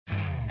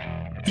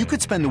You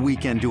could spend the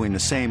weekend doing the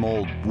same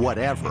old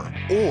whatever,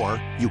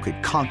 or you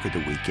could conquer the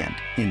weekend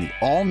in the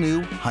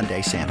all-new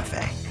Hyundai Santa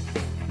Fe.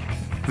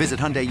 Visit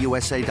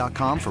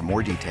HyundaiUSA.com for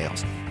more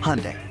details.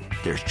 Hyundai,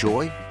 there's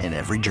joy in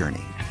every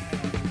journey.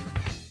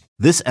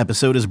 This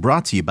episode is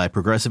brought to you by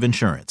Progressive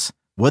Insurance.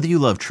 Whether you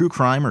love true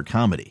crime or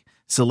comedy,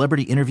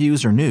 celebrity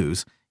interviews or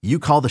news, you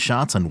call the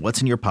shots on what's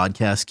in your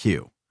podcast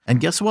queue. And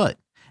guess what?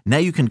 Now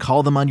you can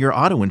call them on your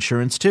auto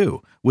insurance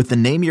too with the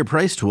Name Your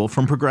Price tool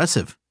from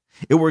Progressive.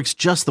 It works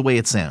just the way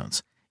it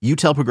sounds. You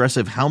tell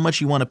Progressive how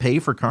much you want to pay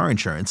for car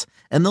insurance,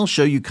 and they'll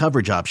show you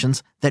coverage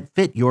options that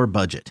fit your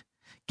budget.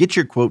 Get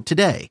your quote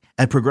today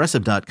at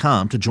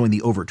Progressive.com to join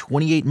the over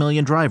 28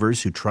 million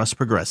drivers who trust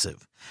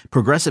Progressive.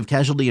 Progressive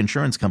Casualty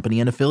Insurance Company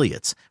and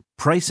Affiliates.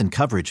 Price and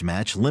coverage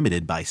match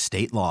limited by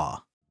state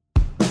law.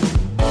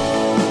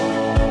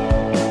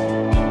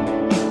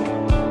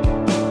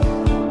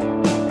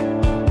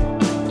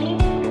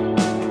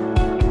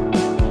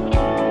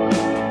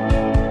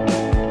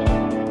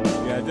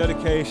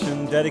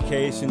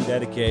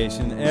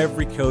 Dedication.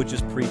 Every coach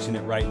is preaching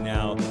it right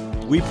now.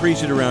 We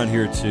preach it around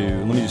here too.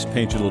 Let me just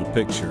paint you a little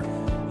picture.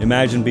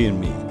 Imagine being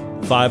me.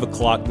 5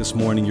 o'clock this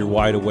morning, you're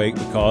wide awake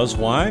because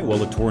why?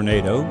 Well, a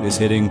tornado is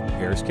hitting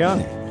Harris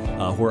County,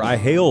 where I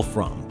hail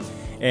from.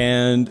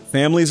 And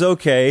family's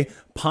okay.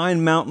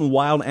 Pine Mountain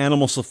Wild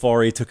Animal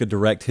Safari took a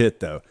direct hit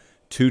though.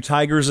 2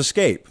 tigers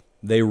escape.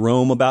 They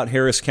roam about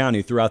Harris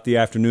County throughout the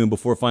afternoon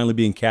before finally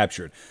being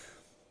captured.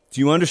 Do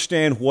you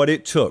understand what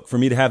it took for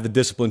me to have the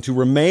discipline to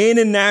remain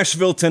in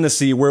Nashville,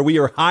 Tennessee, where we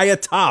are high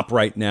atop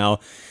right now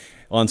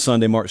on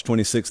Sunday, March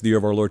 26th, the year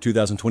of our Lord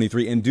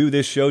 2023, and do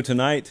this show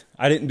tonight?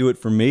 I didn't do it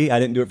for me. I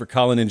didn't do it for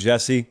Colin and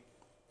Jesse.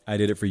 I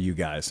did it for you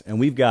guys. And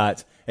we've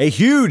got a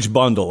huge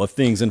bundle of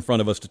things in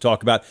front of us to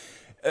talk about.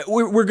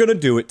 We're going to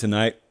do it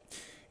tonight.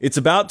 It's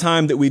about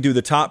time that we do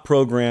the top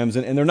programs,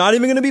 and they're not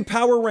even going to be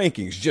power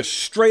rankings, just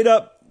straight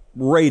up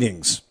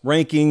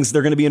rankings.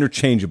 They're going to be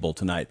interchangeable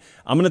tonight.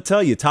 I'm going to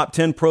tell you top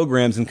 10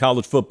 programs in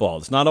college football.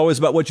 It's not always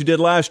about what you did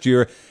last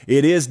year.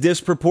 It is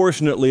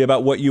disproportionately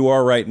about what you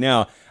are right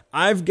now.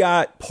 I've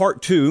got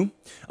part 2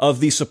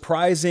 of the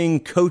surprising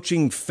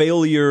coaching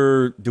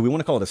failure. Do we want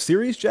to call it a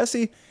series,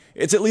 Jesse?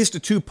 It's at least a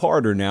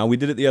 2-parter now. We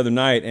did it the other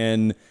night,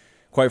 and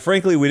quite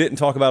frankly, we didn't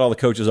talk about all the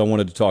coaches I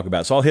wanted to talk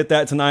about. So I'll hit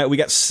that tonight. We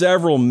got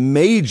several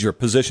major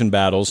position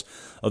battles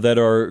that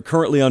are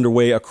currently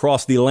underway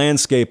across the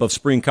landscape of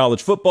spring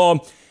college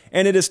football.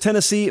 And it is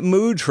Tennessee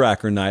Mood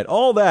Tracker night.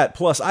 All that,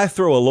 plus I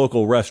throw a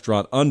local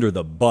restaurant under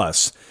the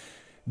bus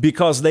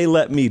because they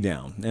let me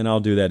down. And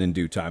I'll do that in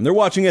due time. They're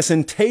watching us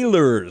in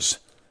Taylors,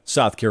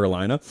 South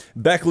Carolina,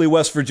 Beckley,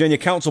 West Virginia,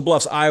 Council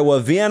Bluffs,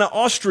 Iowa, Vienna,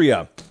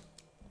 Austria.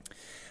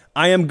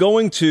 I am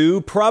going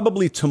to,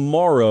 probably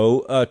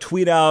tomorrow,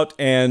 tweet out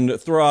and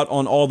throw out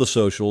on all the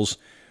socials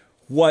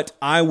what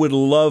I would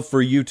love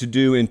for you to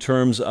do in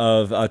terms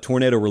of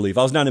tornado relief.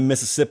 I was down in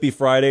Mississippi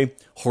Friday.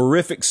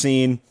 Horrific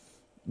scene.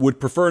 Would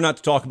prefer not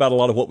to talk about a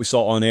lot of what we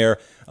saw on air,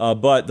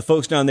 but the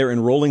folks down there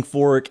in Rolling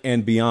Fork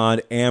and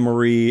beyond,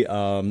 Amory,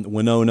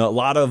 Winona, a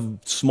lot of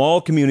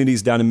small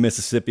communities down in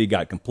Mississippi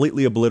got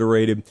completely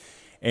obliterated.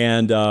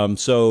 And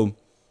so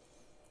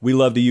we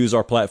love to use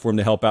our platform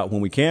to help out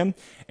when we can.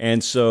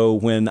 And so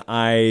when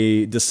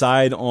I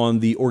decide on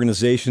the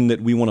organization that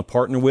we want to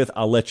partner with,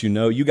 I'll let you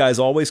know. You guys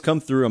always come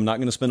through. I'm not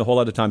going to spend a whole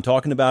lot of time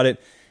talking about it.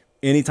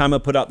 Anytime I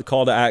put out the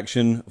call to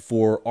action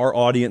for our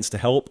audience to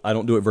help, I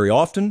don't do it very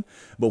often,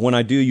 but when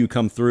I do, you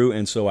come through,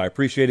 and so I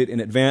appreciate it in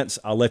advance.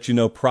 I'll let you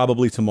know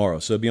probably tomorrow,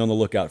 so be on the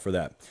lookout for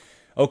that.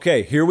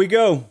 Okay, here we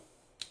go.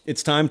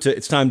 It's time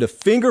to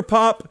finger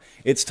pop.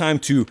 It's time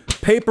to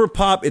paper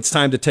pop. It's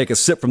time to take a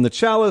sip from the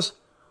chalice,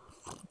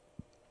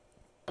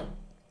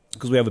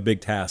 because we have a big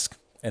task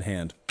at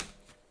hand.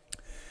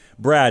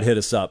 Brad hit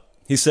us up.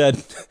 He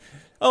said,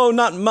 oh,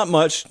 not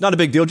much, not a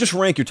big deal. Just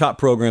rank your top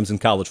programs in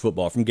college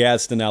football from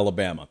Gadsden,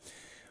 Alabama.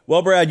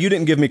 Well, Brad, you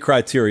didn't give me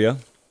criteria,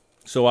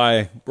 so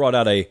I brought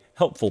out a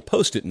helpful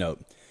Post-it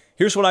note.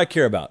 Here's what I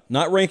care about.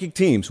 Not ranking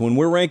teams. When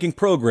we're ranking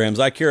programs,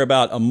 I care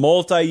about a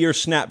multi-year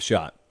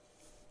snapshot.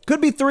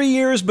 Could be 3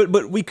 years,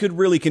 but we could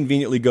really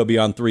conveniently go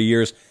beyond 3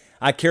 years.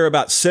 I care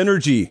about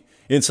synergy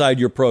inside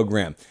your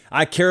program.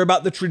 I care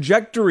about the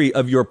trajectory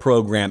of your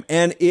program,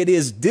 and it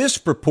is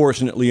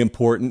disproportionately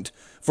important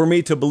for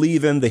me to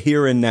believe in the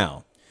here and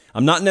now.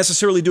 I'm not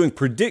necessarily doing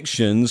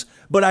predictions,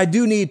 but I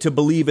do need to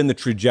believe in the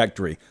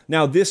trajectory.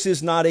 Now, this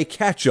is not a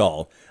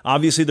catch-all.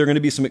 Obviously, there are going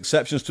to be some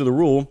exceptions to the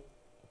rule.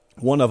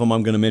 One of them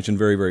I'm going to mention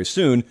very, very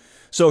soon.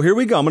 So here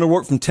we go. I'm going to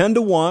work from 10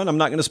 to 1. I'm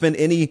not going to spend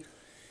any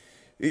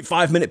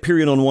 5-minute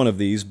period on one of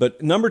these,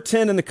 but number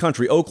 10 in the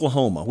country,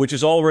 Oklahoma, which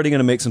is already going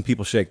to make some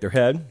people shake their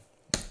head.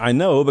 I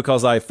know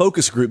because I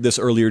focus grouped this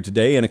earlier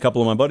today and a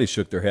couple of my buddies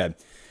shook their head.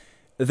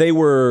 They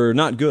were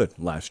not good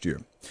last year.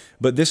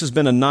 But this has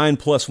been a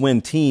 9+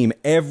 win team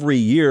every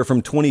year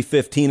from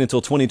 2015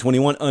 until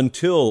 2021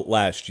 until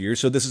last year.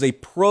 So this is a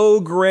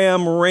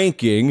program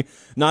ranking,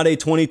 not a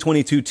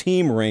 2022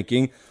 team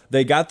ranking.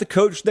 They got the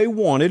coach they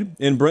wanted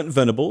in Brent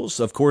Venables.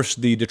 Of course,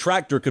 the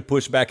detractor could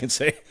push back and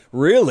say,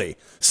 really?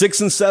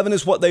 6-7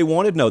 is what they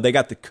wanted? No, they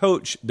got the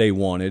coach they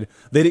wanted.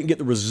 They didn't get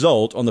the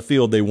result on the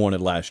field they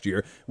wanted last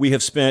year. We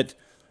have spent,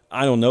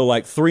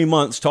 3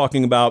 months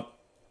talking about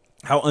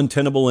how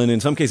untenable and in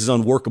some cases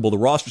unworkable the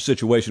roster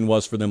situation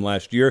was for them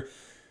last year.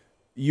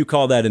 You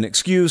call that an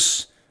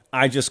excuse.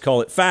 I just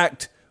call it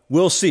fact.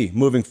 We'll see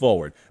moving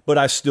forward. But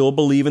I still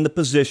believe in the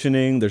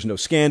positioning. There's no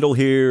scandal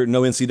here,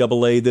 no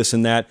NCAA, this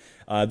and that.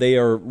 They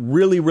are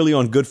really, really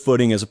on good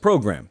footing as a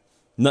program.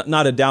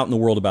 Not a doubt in the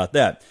world about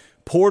that.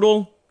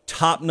 Portal,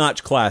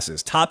 top-notch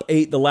classes. Top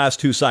 8 the last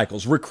 2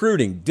 cycles.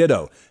 Recruiting,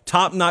 ditto.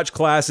 Top-notch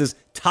classes,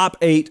 top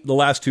 8 the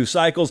last 2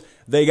 cycles.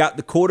 They got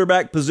the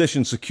quarterback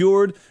position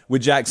secured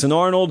with Jackson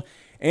Arnold.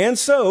 And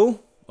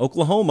so,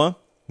 Oklahoma,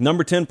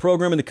 number 10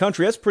 program in the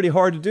country. That's pretty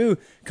hard to do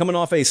coming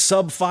off a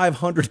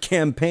sub-500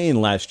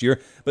 campaign last year.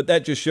 But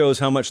that just shows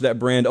how much that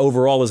brand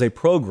overall as a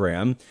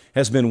program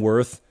has been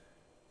worth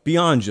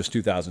beyond just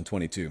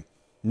 2022.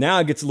 Now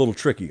it gets a little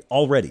tricky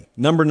already.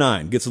 Number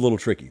 9 gets a little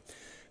tricky.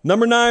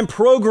 Number 9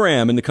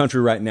 program in the country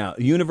right now,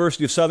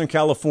 University of Southern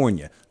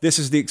California. This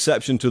is the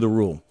exception to the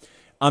rule.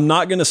 I'm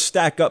not going to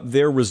stack up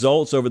their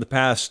results over the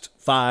past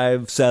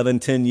 5, 7,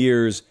 10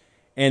 years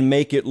and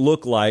make it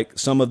look like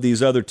some of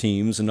these other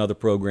teams and other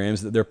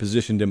programs that they're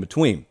positioned in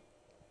between.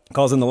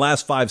 Because in the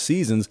last 5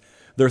 seasons,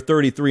 they're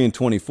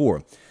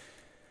 33-24.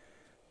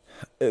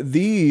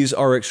 These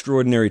are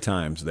extraordinary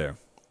times there.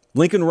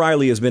 Lincoln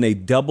Riley has been a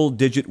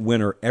double-digit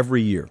winner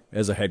every year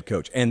as a head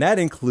coach, and that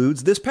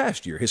includes this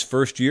past year, his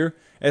first year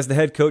as the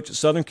head coach at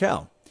Southern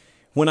Cal.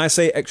 When I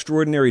say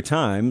extraordinary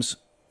times,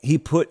 he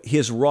put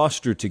his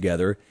roster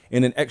together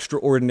in an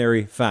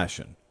extraordinary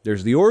fashion.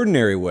 There's the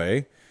ordinary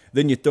way,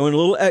 then you throw in a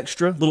little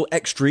extra,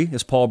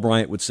 as Paul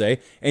Bryant would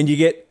say, and you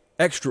get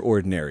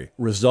extraordinary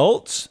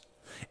results.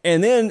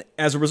 And then,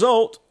 as a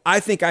result, I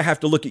think I have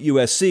to look at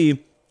USC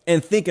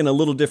and think in a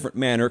little different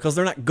manner because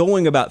they're not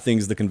going about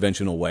things the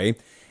conventional way.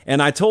 And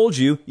I told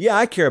you, yeah,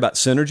 I care about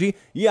synergy.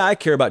 Yeah, I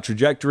care about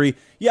trajectory.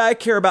 Yeah, I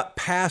care about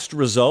past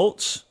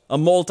results, a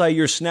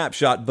multi-year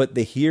snapshot, but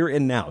the here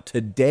and now,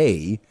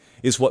 today,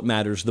 is what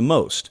matters the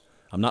most.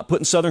 I'm not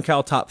putting Southern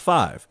Cal top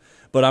 5,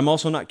 but I'm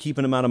also not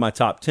keeping them out of my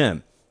top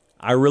 10.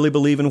 I really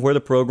believe in where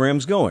the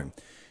program's going.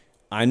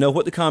 I know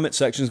what the comment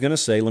section is going to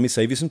say. Let me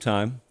save you some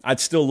time. I'd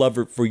still love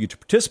for you to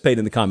participate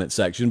in the comment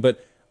section,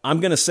 but I'm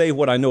going to say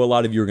what I know a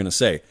lot of you are going to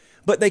say.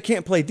 But they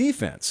can't play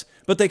defense,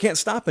 but they can't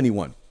stop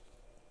anyone.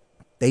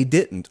 They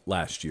didn't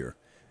last year.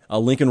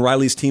 Lincoln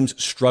Riley's teams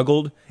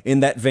struggled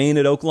in that vein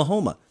at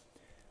Oklahoma.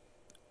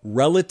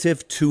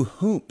 Relative to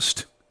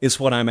whomst is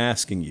what I'm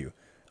asking you.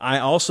 I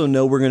also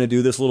know we're going to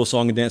do this little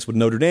song and dance with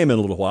Notre Dame in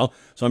a little while,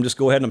 so I'm just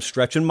go ahead and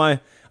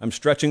I'm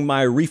stretching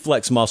my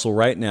reflex muscle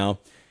right now.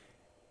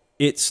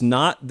 It's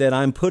not that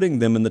I'm putting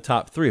them in the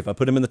top 3. If I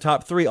put them in the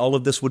top 3, all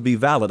of this would be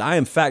valid. I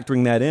am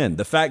factoring that in.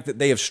 The fact that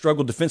they have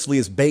struggled defensively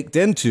is baked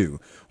into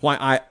why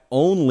I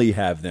only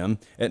have them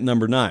at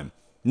number 9.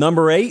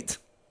 Number 8,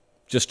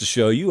 just to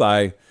show you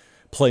I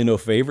play no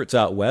favorites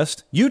out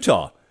west,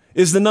 Utah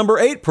is the number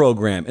 8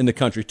 program in the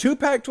country. 2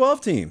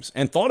 Pac-12 teams,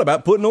 and thought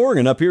about putting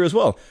Oregon up here as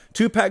well.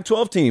 2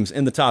 Pac-12 teams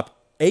in the top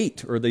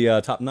 8 or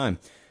the top 9.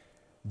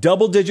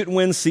 Double-digit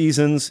win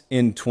seasons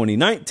in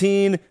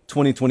 2019,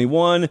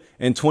 2021,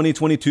 and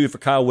 2022 for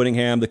Kyle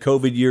Whittingham. The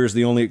COVID year is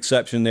the only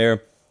exception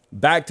there.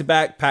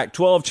 Back-to-back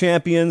Pac-12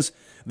 champions.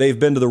 They've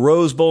been to the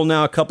Rose Bowl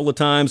now a couple of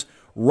times.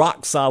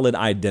 Rock-solid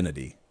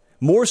identity.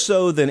 More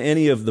so than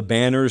any of the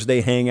banners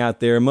they hang out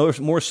there.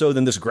 More so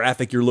than this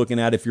graphic you're looking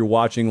at if you're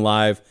watching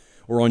live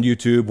or on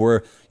YouTube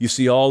where you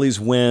see all these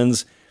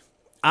wins.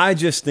 I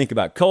just think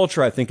about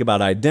culture. I think about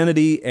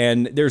identity.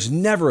 And there's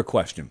never a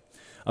question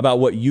about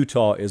what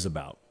Utah is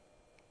about.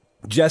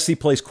 Jesse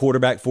plays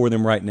quarterback for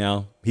them right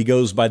now. He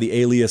goes by the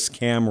alias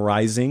Cam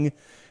Rising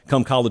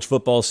come college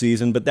football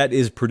season, but that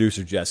is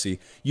producer Jesse.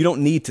 You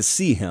don't need to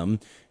see him.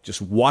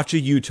 Just watch a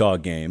Utah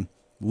game.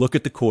 Look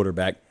at the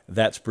quarterback.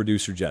 That's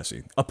producer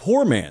Jesse. A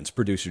poor man's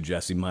producer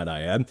Jesse, might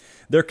I add.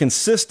 They're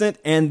consistent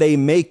and they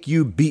make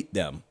you beat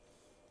them.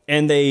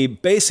 And they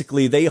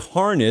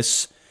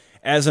harness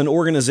as an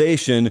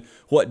organization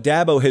what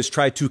Dabo has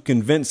tried to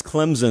convince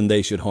Clemson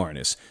they should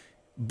harness.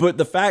 But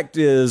the fact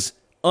is,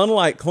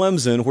 unlike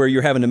Clemson, where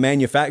you're having to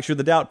manufacture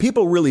the doubt,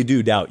 people really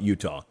do doubt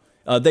Utah.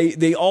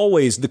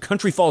 The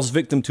country falls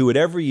victim to it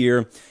every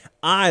year.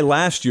 I,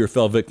 last year,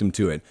 fell victim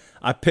to it.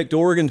 I picked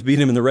Oregon to beat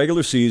him in the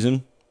regular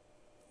season.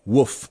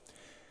 Woof.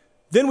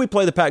 Then we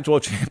play the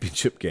Pac-12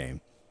 championship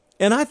game.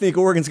 And I think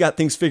Oregon's got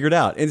things figured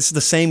out. And it's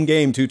the same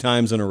game 2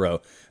 times in a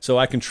row. So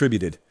I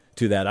contributed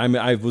to that.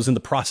 I was in the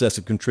process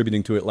of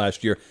contributing to it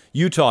last year.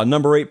 Utah,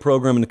 number 8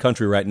 program in the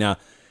country right now.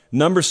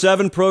 Number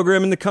 7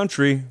 program in the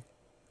country.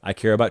 I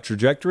care about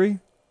trajectory.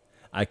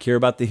 I care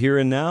about the here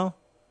and now.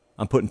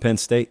 I'm putting Penn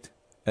State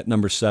at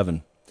number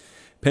 7.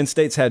 Penn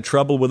State's had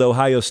trouble with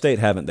Ohio State,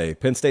 haven't they?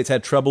 Penn State's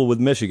had trouble with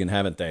Michigan,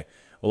 haven't they?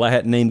 Well, I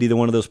hadn't named either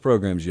one of those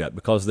programs yet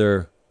because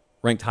they're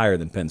ranked higher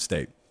than Penn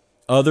State.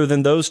 Other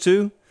than those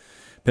two,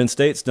 Penn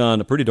State's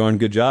done a pretty darn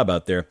good job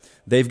out there.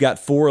 They've got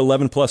 4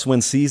 11-plus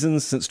win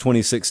seasons since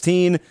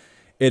 2016.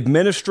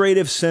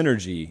 Administrative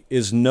synergy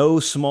is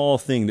no small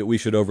thing that we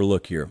should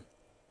overlook here.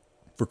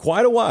 For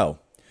quite a while,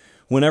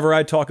 whenever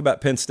I talk about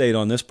Penn State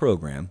on this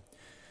program,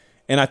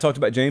 and I talked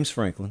about James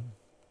Franklin,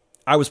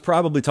 I was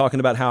probably talking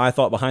about how I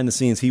thought behind the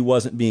scenes he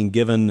wasn't being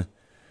given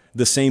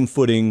the same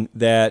footing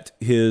that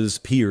his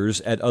peers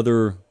at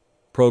other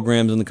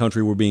programs in the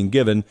country were being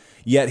given,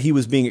 yet he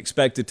was being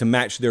expected to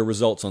match their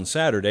results on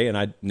Saturday, and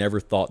I never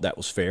thought that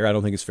was fair. I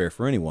don't think it's fair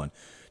for anyone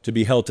to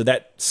be held to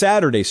that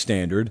Saturday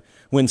standard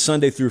when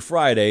Sunday through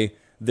Friday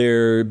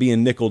they're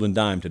being nickeled and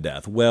dimed to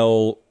death.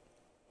 Well,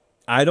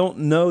 I don't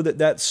know that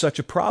that's such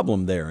a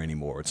problem there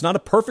anymore. It's not a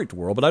perfect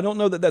world, but I don't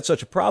know that that's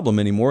such a problem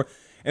anymore.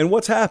 And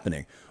what's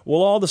happening?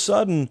 Well, all of a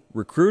sudden,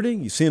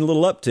 recruiting, you've seen a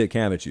little uptick,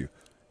 haven't you?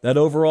 That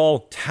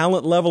overall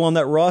talent level on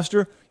that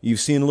roster, you've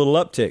seen a little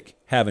uptick,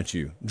 haven't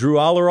you? Drew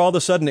Aller all of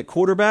a sudden at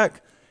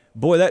quarterback,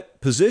 boy,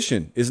 that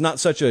position is not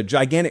such a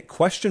gigantic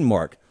question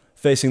mark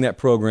facing that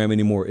program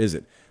anymore, is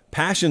it?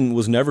 Passion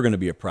was never going to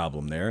be a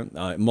problem there.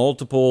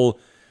 Multiple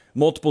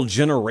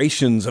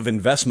generations of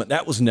investment,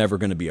 that was never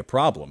going to be a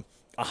problem.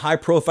 A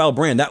high-profile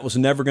brand, that was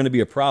never going to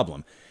be a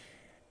problem.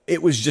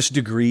 It was just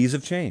degrees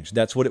of change.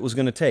 That's what it was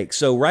going to take.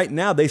 So right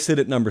now, they sit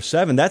at number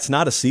 7. That's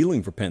not a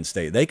ceiling for Penn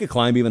State. They could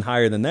climb even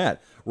higher than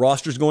that.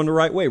 Roster's going the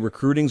right way.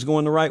 Recruiting's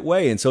going the right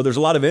way. And so there's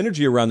a lot of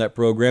energy around that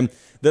program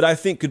that I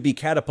think could be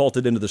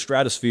catapulted into the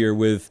stratosphere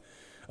with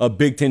a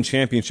Big Ten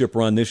championship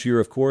run this year,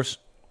 of course.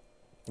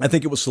 I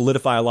think it will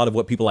solidify a lot of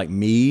what people like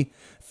me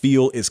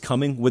feel is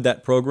coming with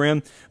that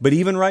program. But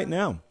even right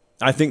now,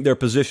 I think they're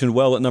positioned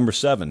well at number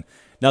 7.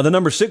 Now, the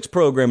number 6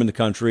 program in the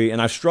country,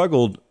 and I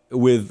struggled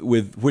with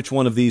which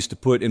one of these to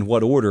put in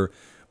what order,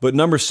 but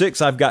number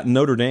 6, I've got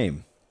Notre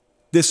Dame.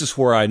 This is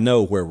where I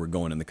know where we're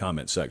going in the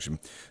comment section.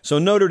 So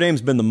Notre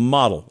Dame's been the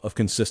model of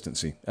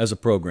consistency as a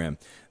program.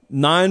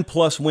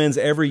 9+ wins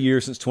every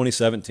year since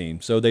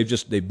 2017. So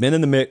they've been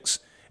in the mix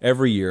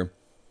every year.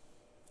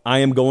 I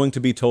am going to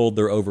be told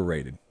they're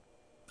overrated.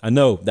 I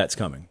know that's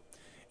coming.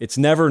 It's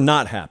never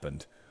not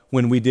happened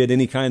when we did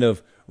any kind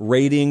of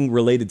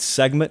rating-related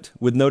segment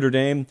with Notre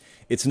Dame.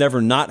 It's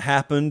never not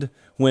happened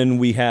when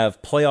we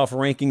have playoff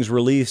rankings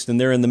released and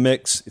they're in the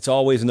mix. It's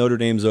always Notre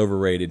Dame's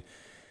overrated.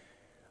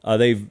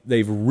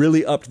 They've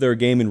really upped their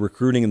game in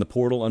recruiting in the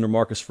portal under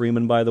Marcus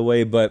Freeman, by the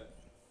way, but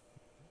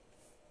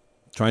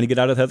trying to get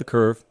out ahead of the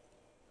curve.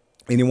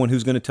 Anyone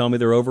who's going to tell me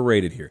they're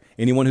overrated here,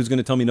 anyone who's going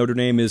to tell me Notre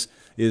Dame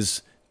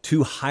is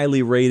too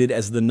highly rated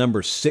as the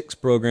number 6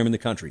 program in the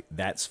country,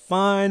 that's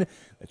fine.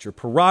 That's your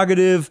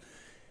prerogative.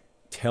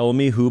 Tell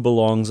me who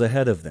belongs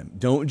ahead of them.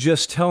 Don't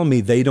just tell me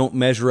they don't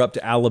measure up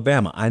to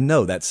Alabama. I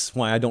know that's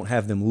why I don't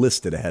have them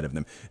listed ahead of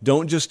them.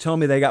 Don't just tell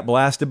me they got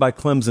blasted by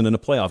Clemson in a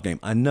playoff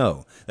game. I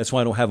know. That's why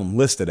I don't have them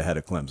listed ahead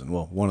of Clemson.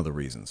 Well, one of the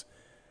reasons.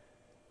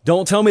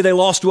 Don't tell me they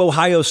lost to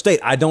Ohio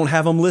State. I don't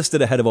have them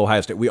listed ahead of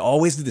Ohio State. We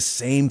always do the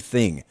same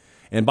thing.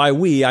 And by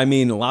we, I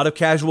mean a lot of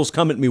casuals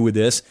come at me with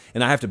this,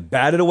 and I have to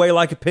bat it away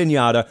like a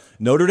piñata.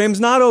 Notre Dame's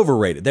not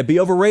overrated. They'd be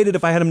overrated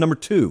if I had them number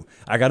 2.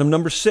 I got them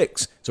number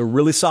 6. It's a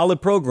really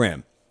solid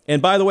program.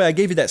 And by the way, I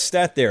gave you that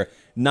stat there,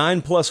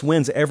 9+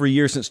 wins every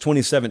year since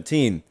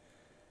 2017.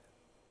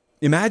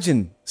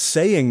 Imagine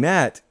saying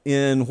that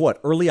in,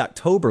 early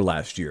October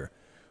last year,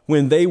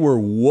 when they were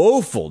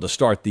woeful to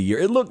start the year.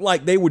 It looked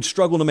like they would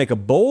struggle to make a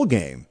bowl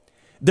game.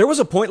 There was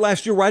a point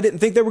last year where I didn't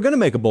think they were going to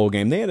make a bowl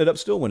game. They ended up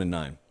still winning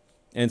 9.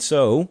 And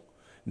so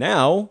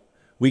now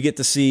we get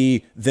to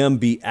see them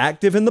be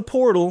active in the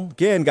portal.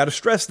 Again, got to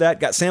stress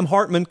that. Got Sam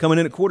Hartman coming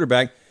in at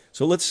quarterback.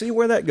 So let's see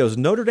where that goes.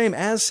 Notre Dame,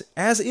 as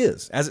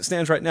it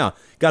stands right now,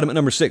 got them at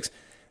number 6.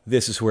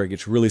 This is where it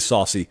gets really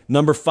saucy.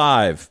 Number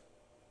 5,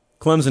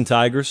 Clemson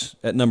Tigers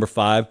at number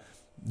 5.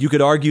 You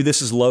could argue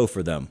this is low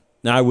for them.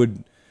 Now,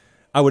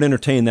 I would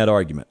entertain that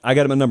argument. I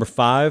got them at number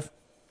 5.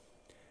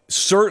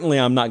 Certainly,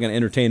 I'm not going to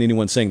entertain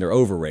anyone saying they're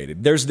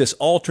overrated. There's this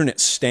alternate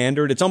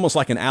standard. It's almost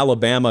like an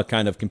Alabama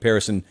kind of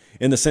comparison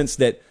in the sense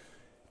that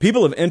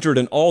people have entered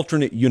an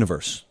alternate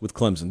universe with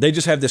Clemson. They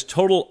just have this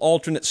total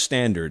alternate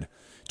standard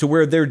to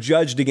where they're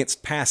judged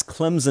against past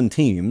Clemson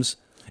teams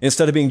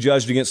instead of being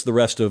judged against the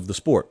rest of the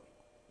sport.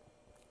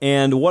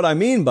 And what I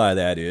mean by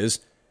that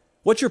is,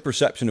 what's your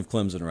perception of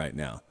Clemson right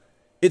now?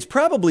 It's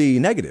probably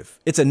negative.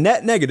 It's a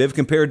net negative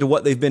compared to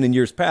what they've been in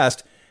years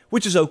past,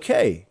 which is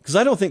okay, because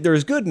I don't think they're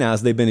as good now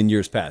as they've been in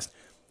years past.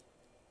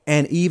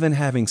 And even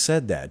having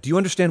said that, do you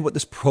understand what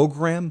this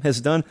program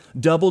has done?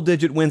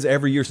 Double-digit wins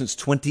every year since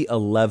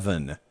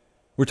 2011.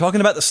 We're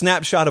talking about the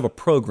snapshot of a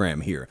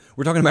program here.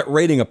 We're talking about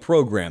rating a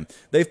program.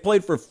 They've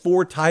played for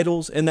 4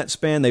 titles in that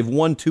span. They've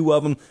won 2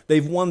 of them.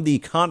 They've won the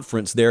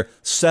conference there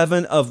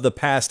 7 of the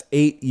past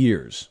 8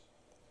 years.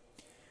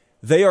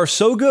 They are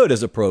so good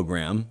as a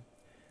program,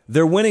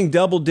 they're winning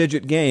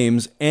double-digit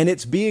games, and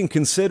it's being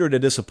considered a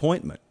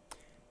disappointment.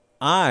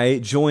 I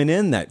join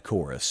in that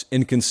chorus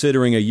in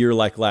considering a year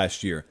like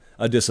last year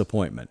a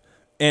disappointment.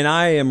 And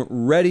I am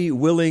ready,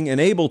 willing, and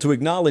able to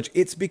acknowledge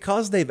it's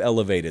because they've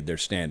elevated their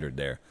standard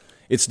there.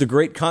 It's the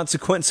great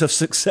consequence of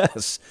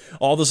success.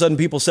 All of a sudden,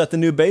 people set the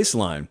new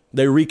baseline.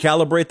 They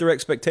recalibrate their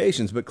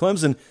expectations. But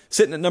Clemson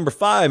sitting at number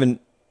 5, and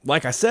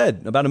like I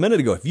said about a minute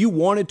ago, if you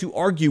wanted to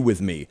argue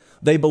with me,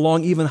 they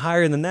belong even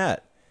higher than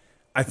that.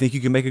 I think you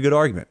can make a good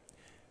argument.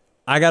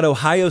 I got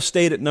Ohio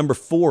State at number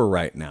 4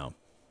 right now.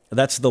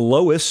 That's the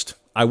lowest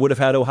I would have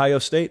had Ohio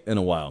State in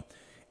a while.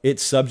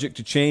 It's subject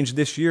to change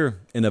this year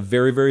in a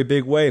very, very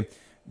big way.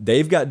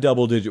 They've got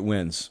double-digit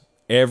wins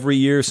every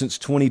year since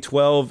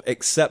 2012,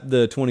 except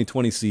the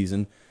 2020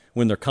 season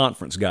when their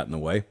conference got in the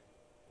way.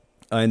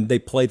 And they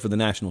played for the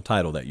national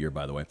title that year,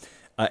 by the way.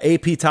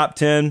 AP Top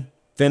 10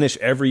 finish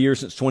every year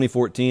since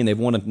 2014. They've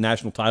won a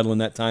national title in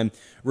that time.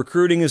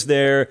 Recruiting is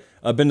there.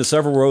 Been to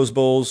several Rose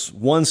Bowls,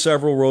 won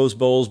several Rose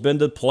Bowls, been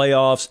to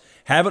playoffs,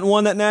 haven't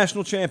won that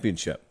national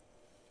championship.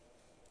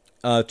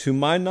 To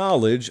my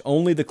knowledge,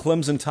 only the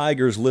Clemson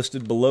Tigers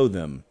listed below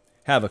them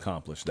have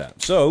accomplished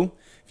that. So,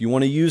 if you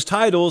want to use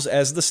titles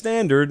as the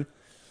standard,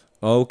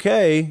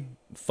 okay,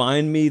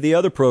 find me the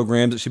other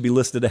programs that should be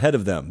listed ahead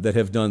of them that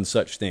have done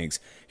such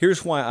things.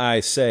 Here's why I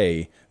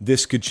say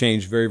this could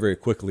change very, very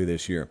quickly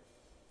this year.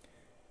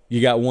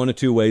 You got one of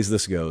two ways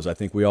this goes. I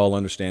think we all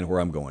understand where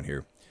I'm going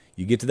here.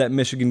 You get to that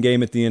Michigan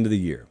game at the end of the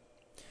year.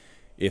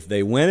 If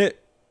they win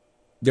it,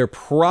 they're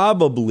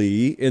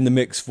probably in the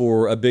mix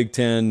for a Big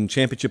Ten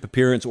championship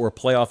appearance or a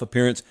playoff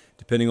appearance,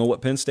 depending on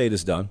what Penn State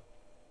has done.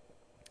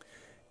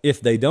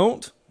 If they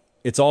don't,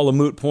 it's all a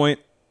moot point,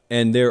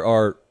 and there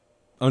are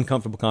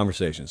uncomfortable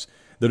conversations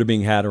that are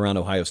being had around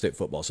Ohio State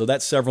football. So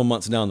that's several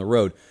months down the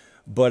road.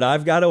 But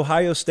I've got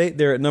Ohio State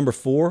there at number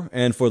 4,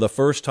 and for the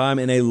first time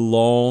in a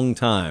long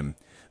time,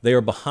 they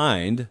are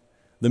behind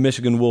the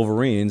Michigan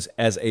Wolverines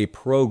as a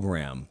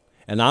program.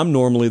 And I'm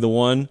normally the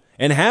one,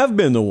 and have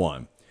been the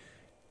one,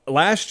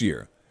 last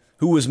year,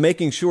 who was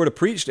making sure to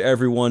preach to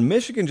everyone,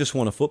 Michigan just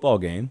won a football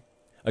game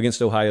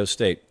against Ohio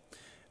State.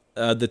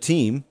 The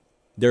team,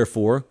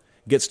 therefore,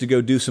 gets to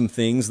go do some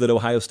things that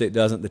Ohio State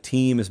doesn't. The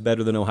team is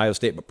better than Ohio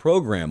State, but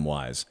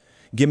program-wise,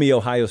 give me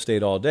Ohio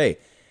State all day.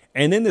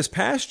 And then this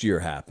past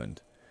year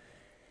happened.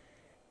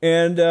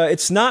 And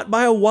it's not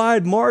by a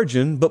wide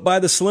margin, but by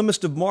the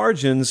slimmest of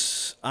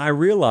margins, I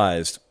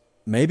realized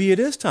maybe it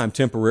is time,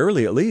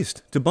 temporarily at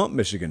least, to bump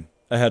Michigan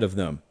ahead of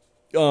them.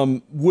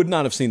 Would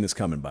not have seen this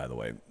coming, by the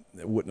way.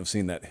 Wouldn't have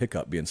seen that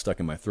hiccup being stuck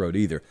in my throat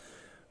either.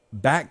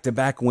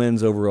 Back-to-back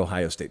wins over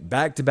Ohio State.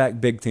 Back-to-back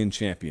Big Ten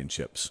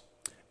championships.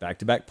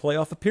 Back-to-back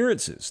playoff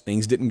appearances.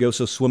 Things didn't go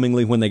so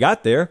swimmingly when they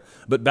got there,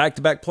 but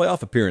back-to-back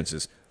playoff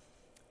appearances.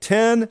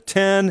 10,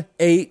 10,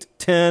 8,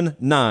 10,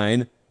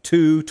 9,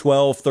 2,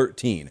 12,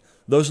 13.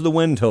 Those are the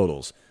win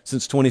totals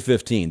since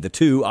 2015. The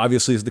 2,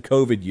 obviously, is the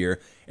COVID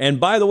year. And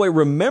by the way,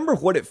 remember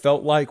what it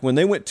felt like when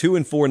they went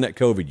 2-4 in that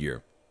COVID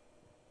year.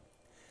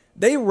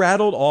 They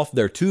rattled off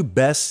their 2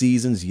 best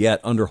seasons yet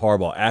under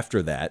Harbaugh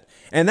after that,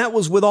 and that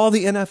was with all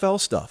the NFL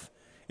stuff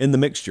in the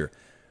mixture.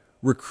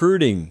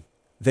 Recruiting,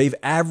 they've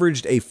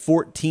averaged a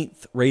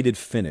 14th rated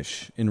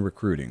finish in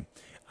recruiting.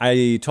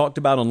 I talked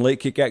about on Late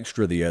Kick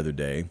Extra the other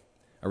day,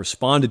 I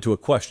responded to a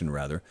question,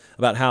 rather,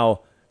 about how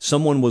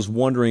someone was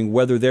wondering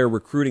whether they're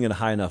recruiting at a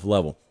high enough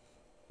level.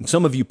 And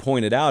some of you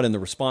pointed out in the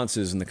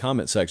responses in the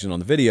comment section on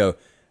the video,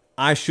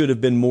 I should have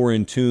been more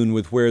in tune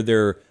with where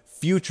their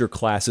future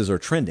classes are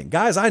trending.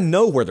 Guys, I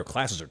know where their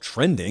classes are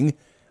trending.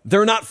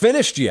 They're not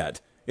finished yet.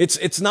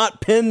 It's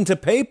not pen to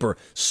paper.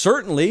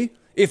 Certainly,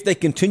 if they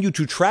continue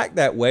to track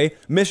that way,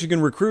 Michigan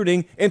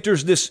recruiting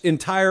enters this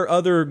entire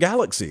other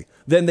galaxy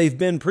than they've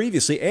been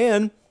previously.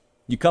 And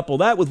you couple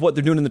that with what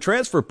they're doing in the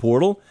transfer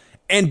portal,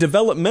 and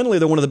developmentally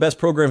they're one of the best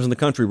programs in the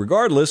country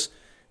regardless,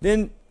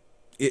 then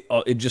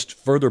it just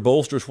further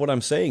bolsters what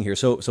I'm saying here.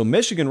 So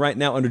Michigan right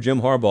now under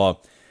Jim Harbaugh,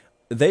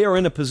 they are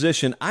in a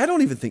position I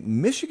don't even think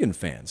Michigan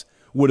fans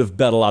would have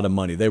bet a lot of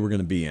money they were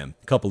going to be in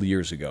a couple of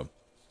years ago.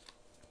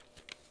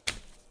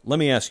 Let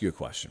me ask you a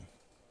question.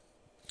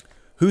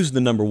 Who's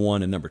the number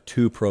 1 and number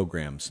 2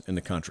 programs in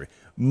the country?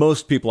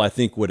 Most people, I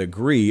think, would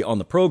agree on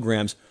the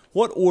programs.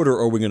 What order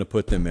are we going to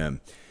put them in?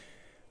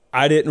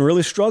 I didn't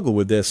really struggle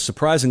with this,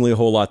 surprisingly, a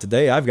whole lot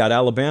today. I've got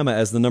Alabama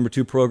as the number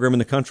 2 program in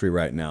the country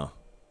right now.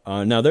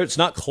 Now, it's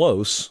not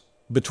close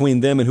between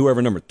them and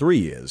whoever number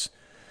 3 is.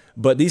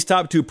 But these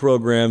top 2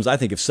 programs, I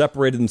think, have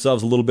separated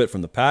themselves a little bit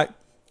from the pack.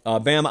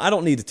 Bama, I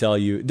don't need to tell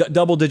you,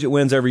 double-digit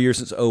wins every year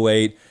since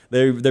 2008.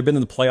 They've been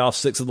in the playoffs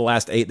 6 of the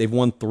last 8. They've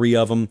won 3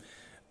 of them.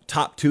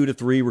 Top 2 to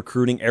 3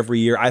 recruiting every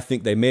year. I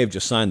think they may have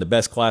just signed the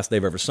best class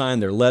they've ever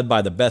signed. They're led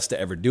by the best to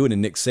ever do it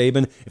in Nick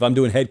Saban. If I'm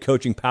doing head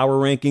coaching power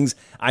rankings,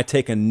 I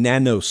take a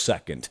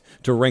nanosecond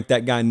to rank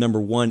that guy number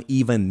 1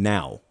 even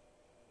now.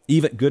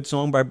 Even good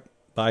song by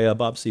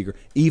Bob Seger.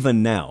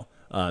 Even now.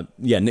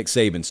 Nick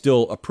Saban,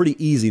 still a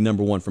pretty easy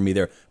number 1 for me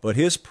there. But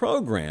his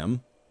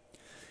program,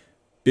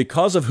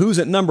 because of who's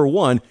at number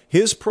 1,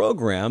 his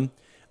program,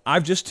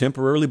 I've just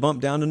temporarily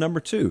bumped down to number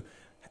 2.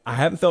 I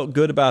haven't felt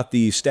good about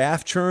the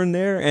staff churn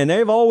there, and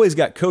they've always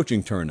got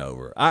coaching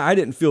turnover. I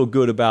didn't feel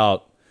good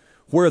about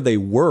where they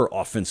were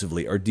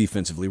offensively or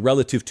defensively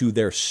relative to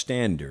their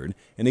standard.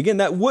 And again,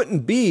 that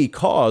wouldn't be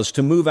cause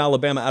to move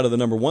Alabama out of the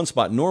number one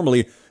spot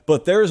normally,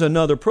 but there's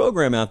another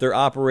program out there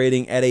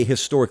operating at a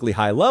historically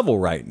high level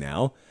right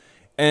now,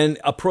 and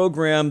a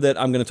program that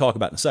I'm going to talk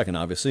about in a second,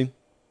 obviously,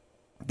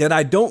 that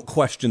I don't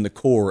question the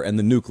core and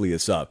the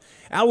nucleus of.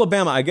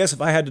 Alabama, I guess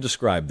if I had to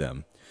describe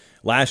them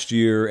last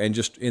year and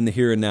just in the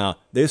here and now,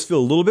 they just feel a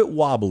little bit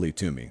wobbly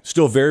to me.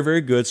 Still very, very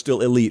good,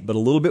 still elite, but a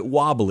little bit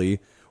wobbly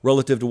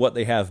relative to what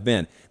they have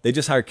been. They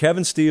just hired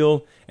Kevin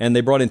Steele, and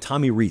they brought in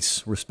Tommy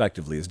Rees,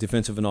 respectively, as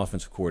defensive and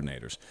offensive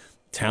coordinators.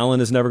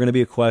 Talent is never going to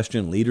be a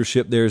question.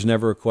 Leadership there is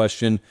never a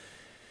question.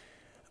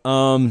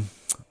 We'll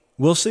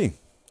see.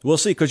 We'll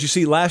see, because you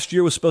see, last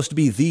year was supposed to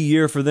be the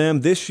year for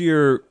them. This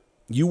year,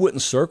 you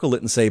wouldn't circle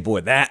it and say,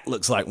 boy, that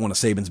looks like one of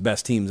Saban's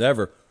best teams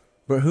ever.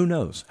 But who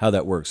knows how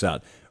that works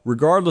out.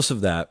 Regardless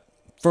of that,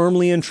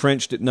 firmly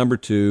entrenched at number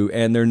 2,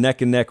 and they're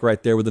neck and neck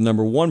right there with the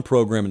number 1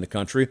 program in the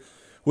country,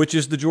 which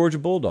is the Georgia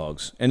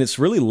Bulldogs. And it's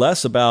really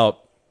less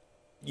about,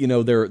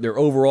 their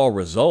overall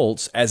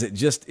results as it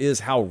just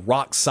is how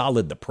rock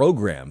solid the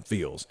program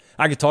feels.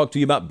 I could talk to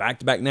you about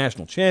back-to-back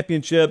national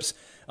championships.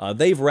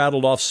 They've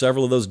rattled off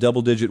several of those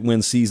double-digit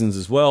win seasons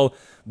as well.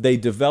 They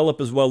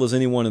develop as well as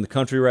anyone in the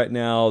country right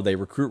now. They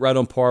recruit right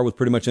on par with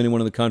pretty much anyone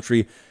in the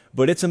country.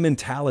 But it's a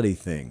mentality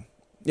thing.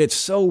 It's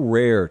so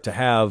rare to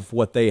have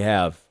what they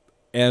have.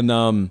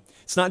 And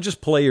it's not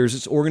just players.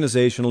 It's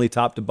organizationally,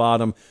 top to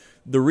bottom.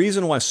 The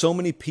reason why so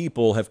many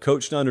people have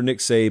coached under Nick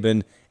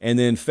Saban and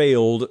then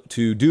failed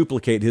to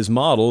duplicate his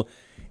model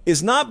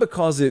is not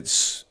because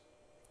it's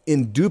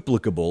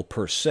induplicable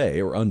per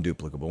se or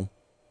unduplicable.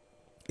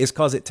 It's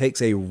because it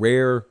takes a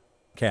rare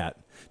cat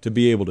to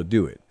be able to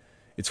do it.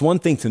 It's one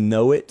thing to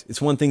know it.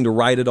 It's one thing to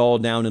write it all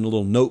down in a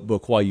little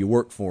notebook while you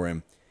work for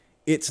him.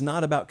 It's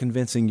not about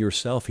convincing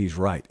yourself he's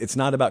right. It's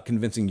not about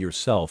convincing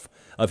yourself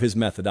of his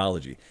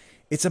methodology.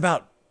 It's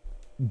about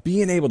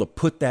being able to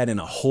put that in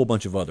a whole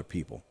bunch of other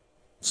people.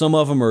 Some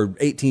of them are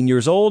 18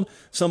 years old.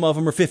 Some of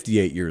them are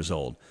 58 years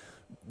old.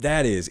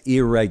 That is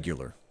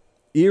irregular.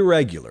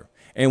 Irregular.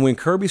 And when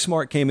Kirby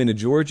Smart came into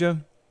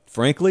Georgia,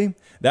 frankly,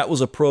 that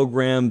was a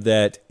program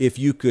that if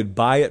you could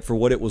buy it for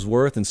what it was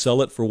worth and sell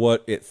it for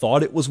what it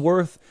thought it was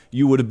worth,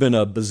 you would have been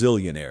a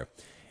bazillionaire.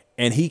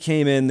 And he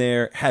came in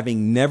there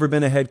having never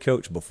been a head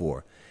coach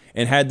before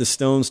and had the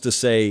stones to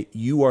say,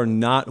 you are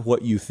not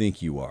what you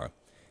think you are.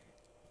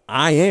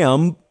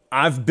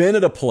 I've been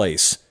at a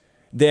place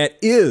that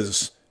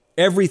is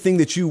everything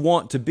that you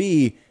want to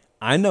be.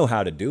 I know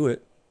how to do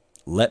it.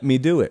 Let me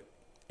do it.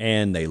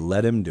 And they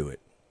let him do it.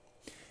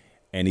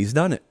 And he's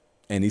done it.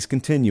 And he's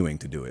continuing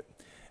to do it.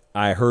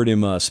 I heard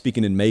him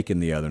speaking in Macon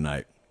the other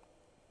night.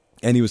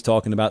 And he was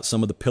talking about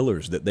some of the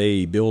pillars that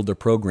they build their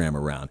program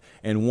around.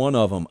 And one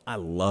of them, I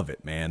love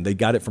it, man. They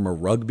got it from a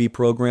rugby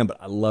program, but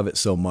I love it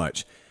so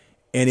much.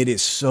 And it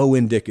is so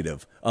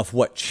indicative of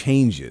what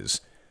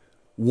changes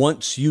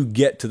once you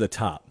get to the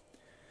top.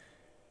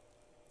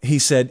 He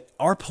said,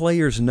 our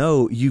players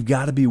know you've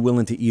got to be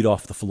willing to eat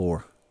off the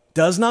floor.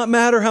 Does not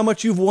matter how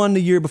much you've won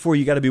the year before,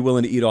 you got to be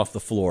willing to eat off the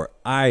floor.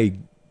 I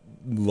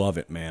love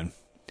it, man.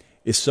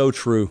 It's so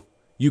true.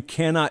 You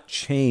cannot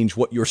change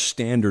what your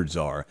standards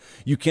are.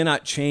 You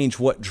cannot change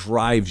what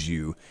drives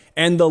you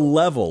and the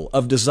level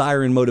of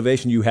desire and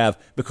motivation you have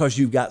because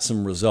you've got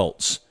some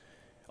results.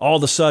 All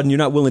of a sudden, you're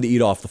not willing to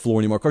eat off the floor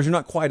anymore because you're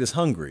not quite as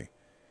hungry.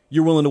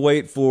 You're willing to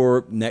wait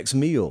for next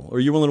meal, or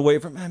you're willing to wait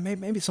for,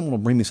 maybe someone will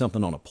bring me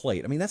something on a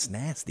plate. I mean, that's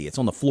nasty. It's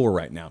on the floor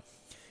right now.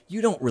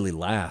 You don't really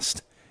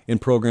last in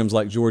programs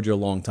like Georgia a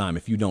long time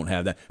if you don't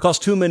have that, because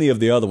too many of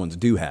the other ones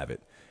do have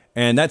it.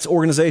 And that's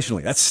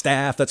organizationally. That's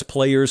staff. That's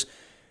players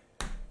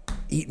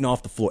eating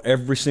off the floor.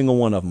 Every single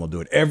one of them will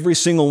do it. Every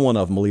single one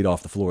of them will eat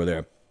off the floor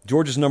there.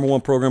 Georgia's number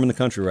 1 program in the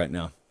country right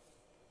now.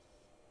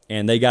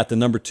 And they got the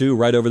number 2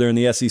 right over there in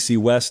the SEC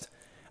West.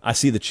 I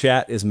see the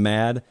chat is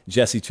mad.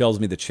 Jesse tells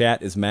me the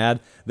chat is mad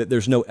that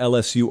there's no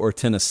LSU or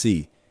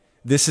Tennessee.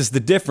 This is the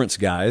difference,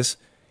 guys,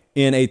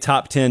 in a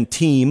top 10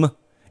 team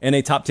and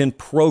a top 10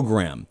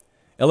 program.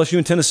 LSU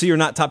and Tennessee are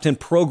not top 10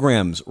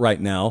 programs right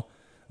now.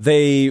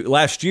 They,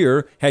 last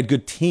year, had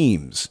good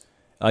teams.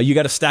 You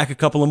got to stack a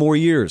couple of more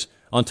years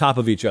on top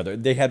of each other.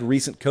 They had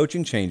recent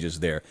coaching changes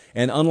there.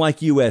 And unlike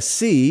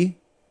USC,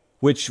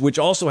 which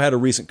also had a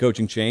recent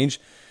coaching change,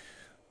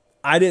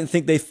 I didn't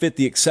think they fit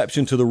the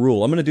exception to the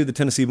rule. I'm going to do the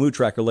Tennessee Mood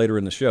Tracker later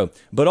in the show.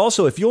 But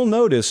also, if you'll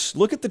notice,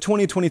 look at the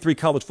 2023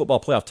 College Football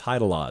Playoff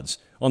title odds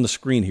on the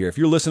screen here. If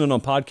you're listening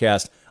on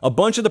podcast, a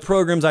bunch of the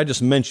programs I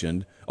just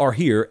mentioned are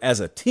here as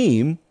a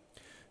team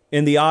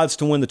in the odds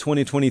to win the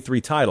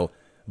 2023 title.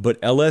 But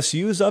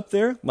LSU's up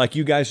there, like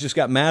you guys just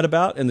got mad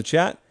about in the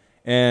chat.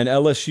 And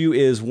LSU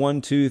is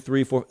 1, 2,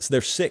 3, 4. So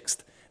they're 6th.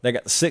 They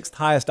got the 6th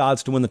highest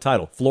odds to win the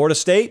title. Florida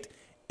State,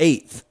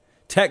 8th.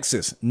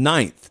 Texas,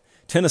 9th.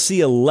 Tennessee,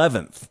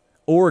 11th.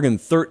 Oregon,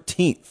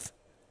 13th.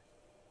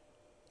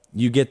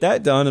 You get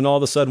that done, and all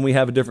of a sudden we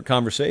have a different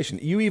conversation.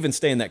 You even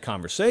stay in that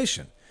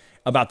conversation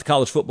about the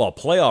college football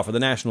playoff or the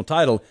national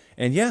title.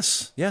 And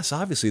yes,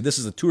 obviously, this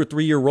is a 2 or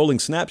 3 year rolling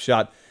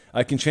snapshot.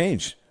 It can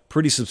change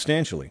pretty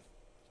substantially.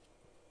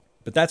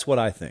 But that's what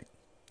I think,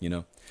 you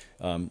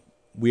know.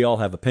 We all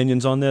have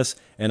opinions on this,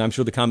 and I'm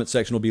sure the comment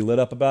section will be lit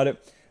up about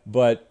it.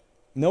 But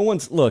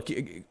look,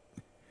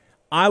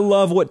 I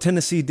love what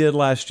Tennessee did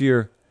last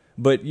year,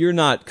 but you're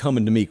not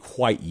coming to me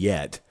quite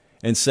yet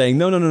and saying,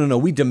 no,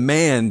 we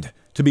demand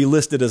to be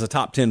listed as a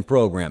top 10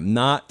 program.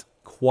 Not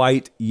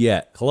quite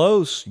yet.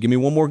 Close. Give me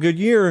one more good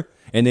year,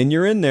 and then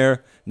you're in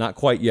there. Not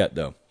quite yet,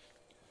 though.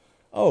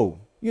 Oh,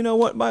 you know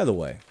what? By the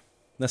way,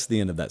 that's the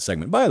end of that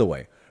segment. By the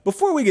way,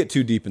 before we get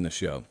too deep in the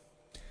show,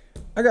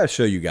 I got to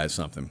show you guys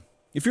something.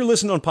 If you're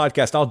listening on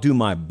podcast, I'll do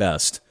my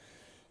best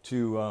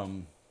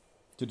to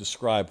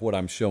describe what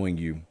I'm showing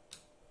you.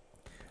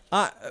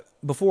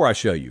 Before I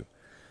show you,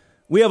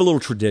 we have a little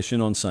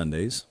tradition on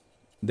Sundays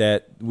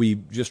that we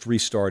just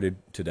restarted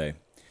today.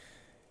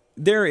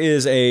 There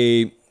is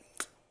a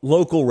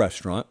local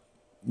restaurant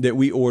that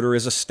we order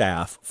as a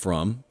staff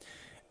from,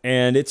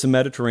 and it's a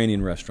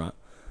Mediterranean restaurant.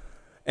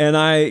 And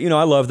I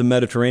love the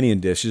Mediterranean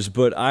dishes,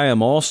 but I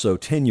am also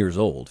 10 years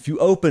old. If you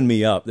open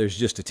me up, there's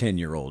just a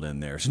 10-year-old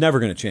in there. It's never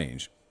going to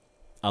change.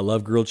 I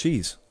love grilled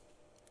cheese.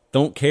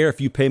 Don't care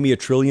if you pay me $1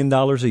 trillion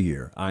a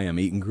year. I am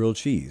eating grilled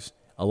cheese,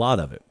 a lot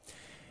of it.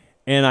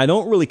 And I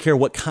don't really care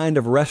what kind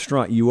of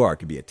restaurant you are. It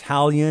could be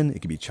Italian,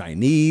 it could be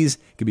Chinese,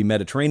 it could be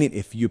Mediterranean.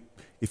 If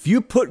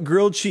you put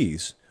grilled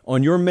cheese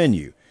on your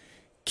menu,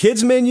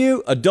 kids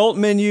menu, adult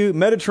menu,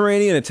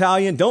 Mediterranean,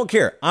 Italian, don't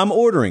care. I'm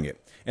ordering it.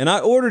 And I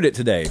ordered it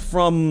today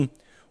from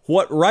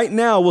what right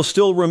now will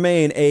still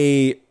remain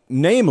a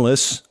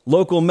nameless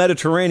local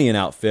Mediterranean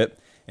outfit.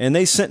 And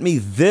they sent me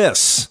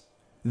this.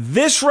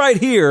 This right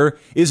here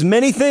is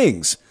many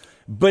things,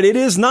 but it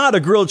is not a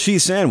grilled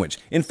cheese sandwich.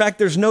 In fact,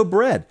 there's no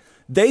bread.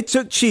 They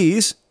took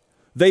cheese,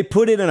 they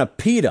put it in a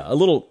pita, a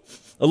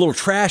little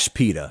trash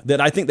pita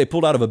that I think they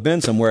pulled out of a bin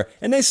somewhere,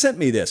 and they sent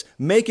me this,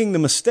 making the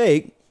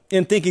mistake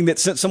in thinking that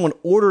since someone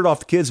ordered off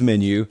the kids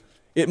menu,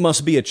 it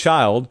must be a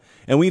child,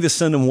 and we just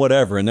send them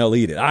whatever and they'll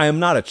eat it. I am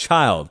not a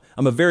child.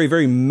 I'm a very,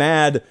 very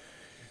mad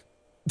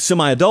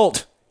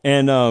semi-adult,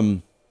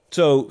 and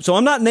so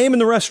I'm not naming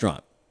the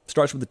restaurant.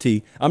 Starts with a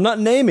T. I'm not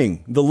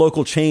naming the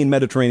local chain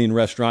Mediterranean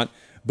restaurant,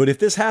 but if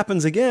this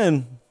happens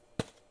again,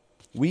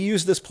 we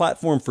use this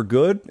platform for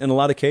good in a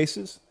lot of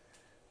cases.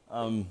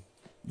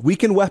 We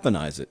can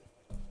weaponize it,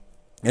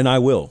 and I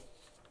will.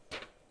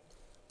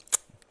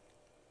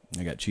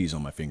 I got cheese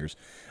on my fingers.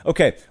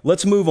 Okay,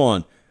 let's move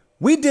on.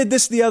 We did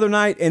this the other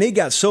night, and it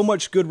got so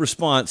much good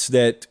response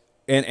that,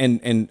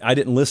 and I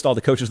didn't list all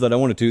the coaches that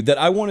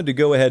I wanted to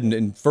go ahead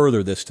and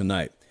further this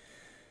tonight.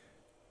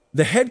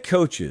 The head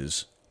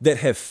coaches that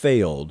have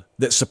failed,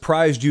 that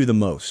surprised you the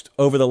most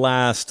over the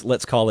last,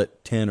 let's call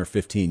it 10 or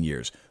 15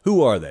 years,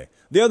 who are they?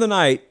 The other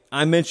night,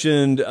 I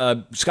mentioned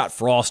Scott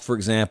Frost, for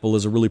example,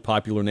 is a really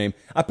popular name.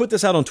 I put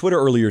this out on Twitter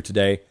earlier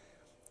today,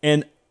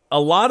 and a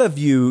lot of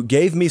you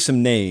gave me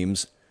some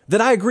names that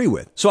I agree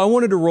with. So I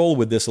wanted to roll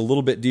with this a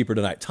little bit deeper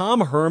tonight.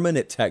 Tom Herman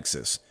at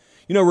Texas.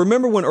 You know,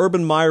 remember when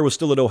Urban Meyer was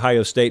still at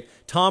Ohio State?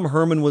 Tom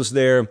Herman was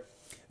there.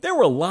 There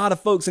were a lot of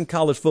folks in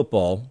college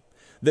football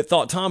that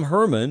thought Tom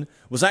Herman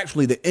was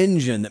actually the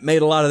engine that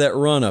made a lot of that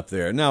run up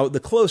there. Now,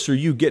 the closer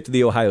you get to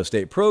the Ohio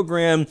State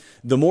program,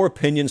 the more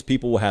opinions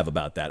people will have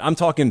about that. I'm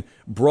talking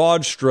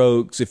broad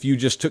strokes. If you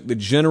just took the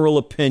general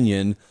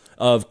opinion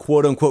of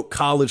quote-unquote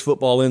college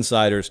football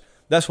insiders,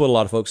 that's what a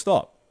lot of folks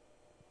thought.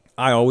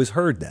 I always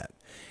heard that.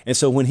 And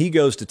so when he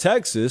goes to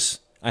Texas,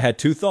 I had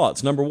two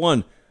thoughts. Number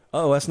one,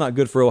 oh, that's not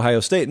good for Ohio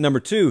State. Number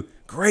two,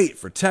 great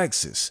for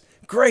Texas.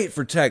 Great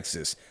for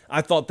Texas.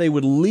 I thought they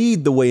would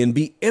lead the way and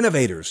be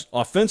innovators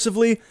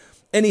offensively.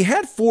 And he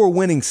had 4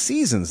 winning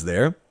seasons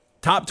there.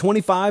 Top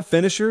 25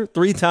 finisher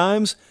 3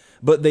 times,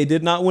 but they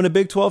did not win a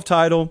Big 12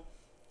 title.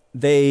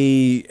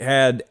 They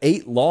had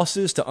 8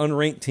 losses to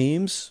unranked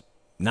teams.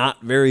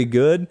 Not very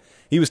good.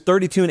 He was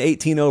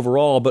 32-18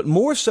 overall, but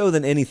more so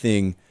than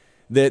anything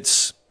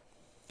that's,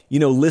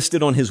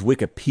 listed on his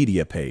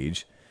Wikipedia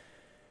page,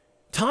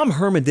 Tom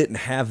Herman didn't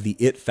have the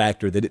it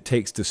factor that it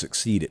takes to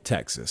succeed at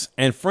Texas.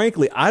 And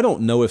frankly, I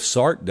don't know if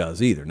Sark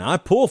does either. Now, I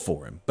pull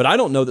for him, but I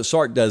don't know that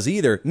Sark does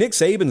either. Nick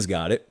Saban's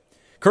got it.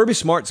 Kirby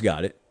Smart's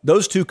got it.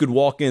 Those two could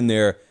walk in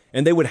there,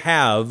 and they would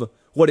have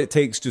what it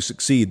takes to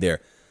succeed there.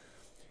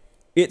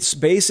 It's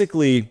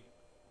basically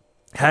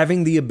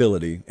having the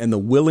ability and the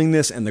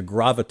willingness and the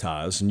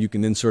gravitas, and you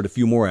can insert a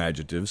few more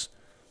adjectives,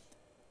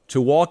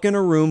 to walk in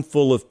a room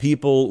full of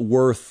people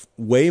worth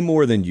way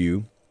more than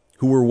you,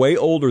 who are way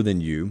older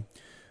than you,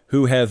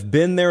 who have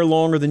been there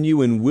longer than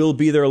you and will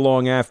be there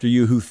long after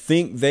you, who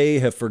think they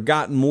have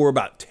forgotten more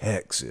about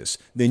Texas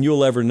than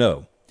you'll ever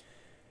know.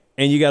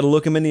 And you got to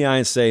look them in the eye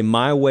and say,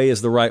 my way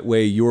is the right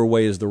way, your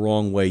way is the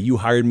wrong way. You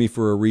hired me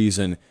for a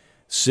reason.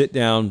 Sit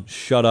down,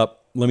 shut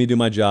up, let me do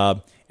my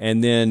job.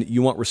 And then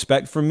you want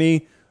respect from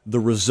me? The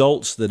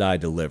results that I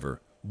deliver.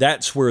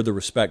 That's where the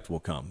respect will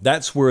come.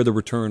 That's where the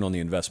return on the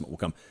investment will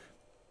come.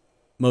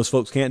 Most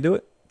folks can't do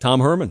it. Tom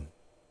Herman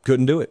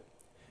couldn't do it.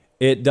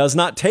 It does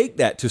not take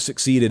that to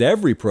succeed at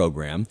every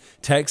program.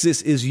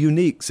 Texas is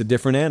unique. It's a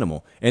different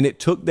animal. And it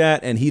took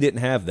that, and he didn't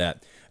have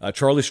that.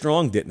 Charlie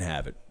Strong didn't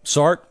have it.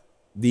 Sark,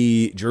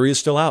 the jury is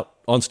still out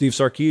on Steve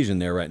Sarkisian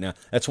there right now.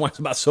 That's why it's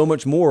about so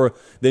much more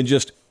than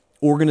just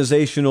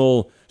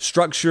organizational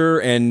structure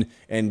and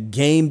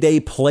game day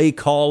play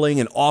calling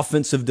and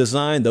offensive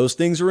design. Those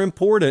things are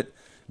important,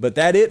 but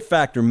that it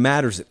factor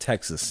matters at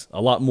Texas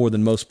a lot more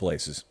than most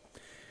places.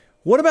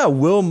 What about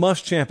Will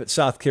Muschamp at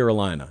South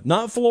Carolina?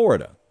 Not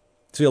Florida.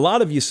 See, a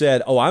lot of you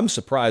said, oh, I'm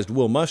surprised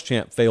Will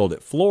Muschamp failed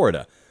at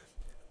Florida.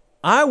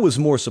 I was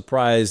more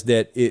surprised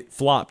that it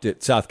flopped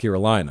at South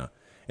Carolina.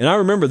 And I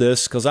remember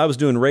this because I was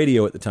doing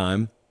radio at the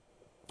time.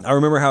 I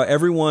remember how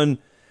everyone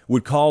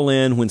would call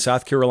in when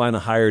South Carolina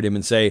hired him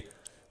and say,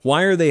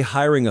 why are they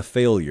hiring a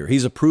failure?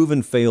 He's a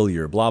proven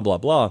failure, blah, blah,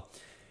 blah.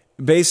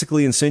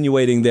 Basically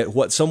insinuating that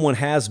what someone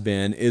has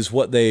been is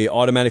what they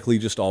automatically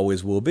just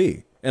always will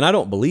be. And I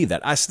don't believe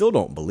that. I still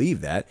don't believe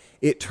that.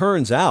 It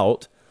turns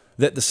out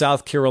that the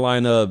South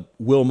Carolina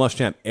Will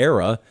Muschamp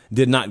era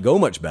did not go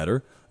much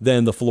better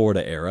than the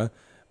Florida era.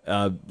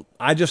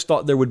 I just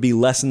thought there would be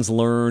lessons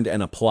learned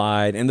and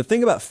applied. And the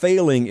thing about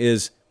failing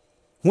is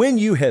when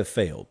you have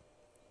failed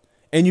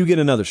and you get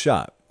another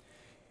shot,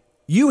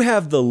 you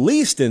have the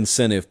least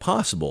incentive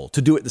possible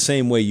to do it the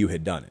same way you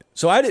had done it.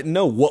 So I didn't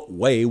know what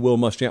way Will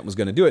Muschamp was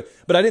going to do it,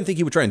 but I didn't think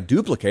he would try and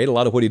duplicate a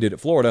lot of what he did at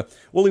Florida.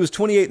 Well, he was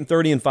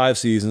 28-30 in 5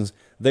 seasons.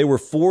 They were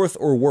 4th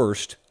or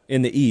worst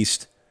in the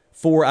East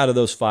 4 out of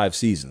those 5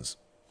 seasons.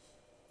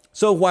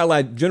 So while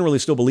I generally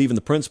still believe in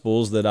the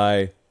principles that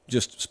I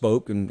just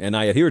spoke and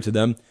I adhere to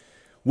them,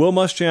 Will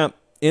Muschamp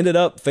ended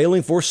up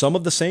failing for some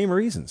of the same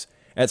reasons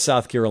at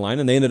South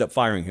Carolina, and they ended up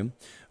firing him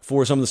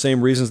for some of the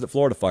same reasons that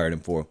Florida fired him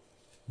for.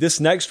 This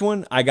next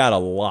one, I got a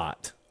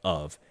lot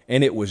of,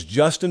 and it was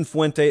Justin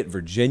Fuente at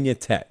Virginia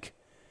Tech.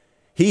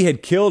 He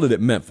had killed it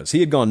at Memphis. He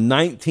had gone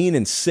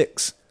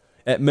 19-6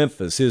 at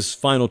Memphis his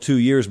final 2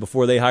 years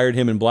before they hired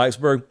him in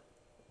Blacksburg,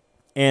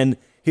 and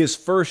his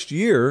first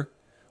year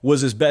was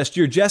his best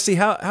year. Jesse,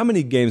 how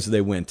many games did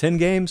they win? 10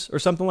 games or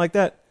something like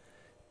that?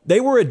 They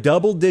were a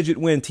double-digit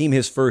win team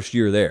his first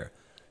year there.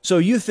 So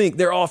you think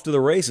they're off to the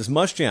races.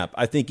 Muschamp,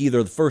 I think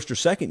either the first or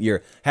second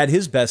year, had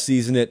his best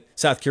season at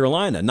South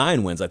Carolina,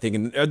 9 wins, I think,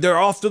 and they're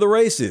off to the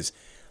races.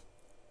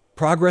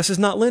 Progress is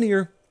not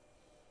linear.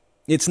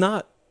 It's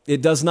not.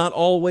 It does not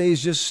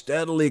always just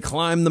steadily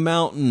climb the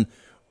mountain.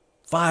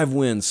 5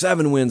 wins,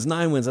 7 wins,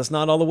 9 wins. That's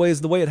not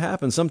always the way it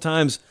happens.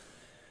 Sometimes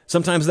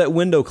that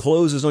window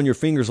closes on your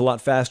fingers a lot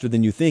faster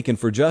than you think. And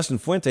for Justin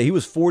Fuente, he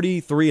was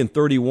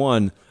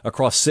 43-31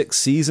 across 6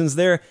 seasons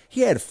there.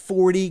 He had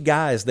 40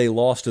 guys they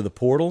lost to the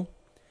portal.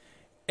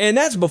 And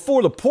that's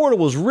before the portal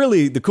was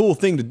really the cool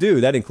thing to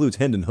do. That includes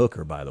Hendon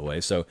Hooker, by the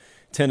way. So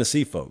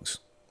Tennessee folks,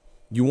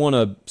 you want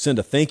to send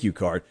a thank you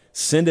card,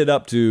 send it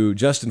up to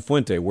Justin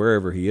Fuente,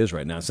 wherever he is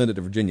right now. Send it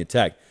to Virginia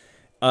Tech.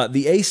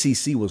 The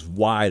ACC was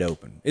wide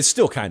open. It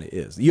still kind of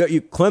is.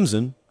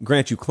 Clemson,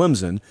 grant you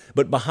Clemson,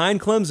 but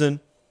behind Clemson,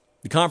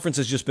 the conference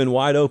has just been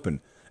wide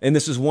open. And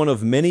this is one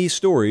of many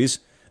stories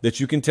that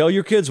you can tell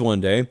your kids one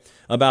day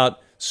about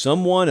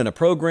someone in a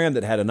program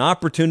that had an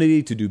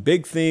opportunity to do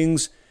big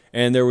things,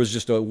 and there was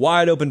just a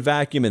wide open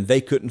vacuum, and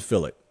they couldn't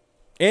fill it.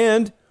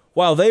 And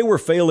while they were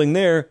failing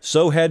there,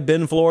 so had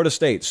been Florida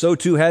State. So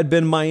too had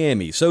been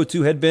Miami. So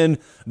too had been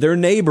their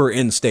neighbor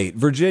in-state,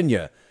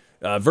 Virginia.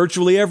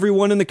 Virtually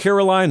everyone in the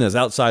Carolinas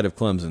outside of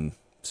Clemson.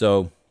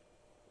 So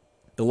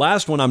the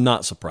last one I'm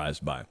not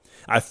surprised by.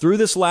 I threw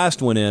this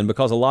last one in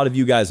because a lot of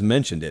you guys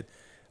mentioned it.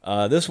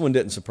 This one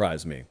didn't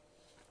surprise me.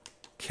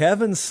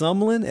 Kevin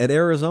Sumlin at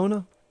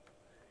Arizona?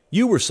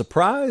 You were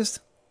surprised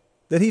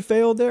that he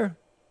failed there?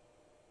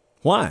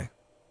 Why?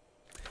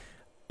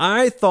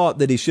 I thought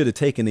that he should have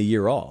taken a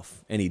year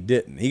off, and he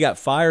didn't. He got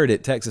fired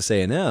at Texas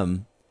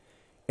A&M,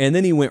 and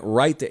then he went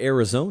right to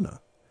Arizona.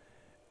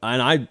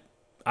 And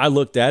I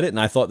looked at it, and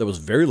I thought there was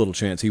very little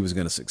chance he was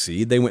going to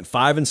succeed. They went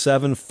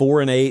 5-7,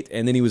 4-8,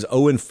 and then he was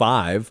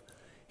 0-5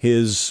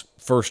 his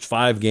first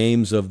 5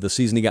 games of the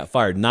season he got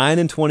fired.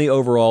 9-20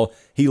 overall.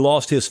 He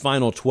lost his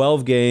final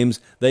 12 games.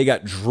 They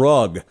got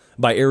drugged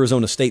by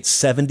Arizona State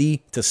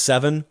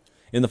 70-7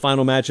 in the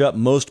final matchup.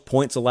 Most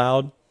points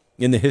allowed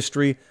in the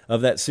history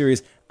of that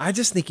series. I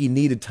just think he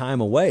needed time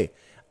away.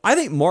 I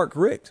think Mark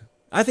Richt,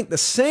 I think the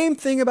same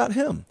thing about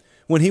him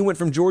when he went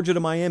from Georgia to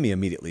Miami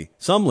immediately.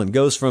 Sumlin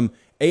goes from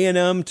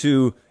A&M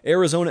to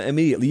Arizona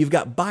immediately. You've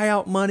got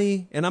buyout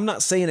money, and I'm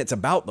not saying it's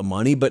about the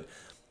money, but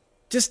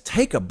just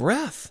take a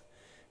breath.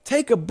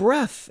 Take a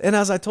breath. And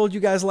as I told you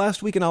guys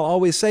last week, and I'll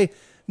always say,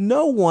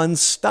 no one's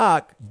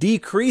stock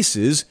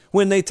decreases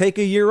when they take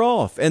a year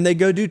off and they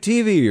go do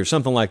TV or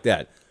something like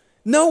that.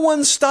 No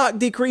one's stock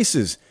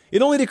decreases.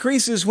 It only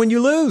decreases when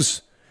you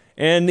lose.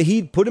 And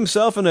he put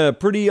himself in a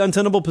pretty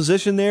untenable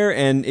position there,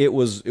 and it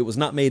was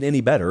not made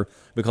any better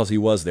because he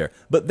was there.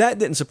 But that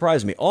didn't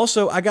surprise me.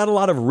 Also, I got a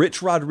lot of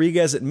Rich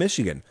Rodriguez at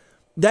Michigan.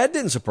 That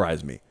didn't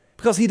surprise me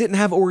because he didn't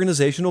have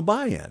organizational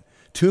buy-in.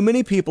 Too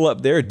many people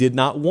up there did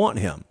not want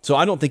him. So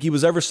I don't think he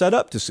was ever set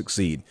up to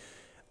succeed.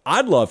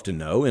 I'd love to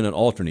know, in an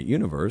alternate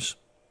universe,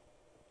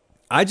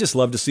 I'd just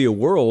love to see a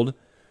world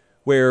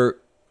where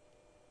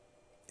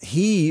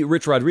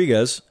Rich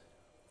Rodriguez,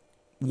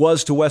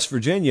 was to West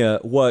Virginia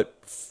what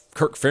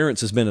Kirk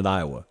Ferentz has been at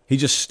Iowa. He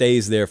just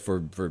stays there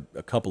for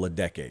a couple of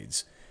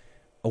decades.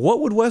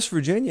 What would West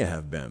Virginia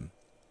have been?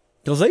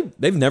 Because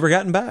they've never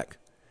gotten back.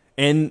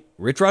 And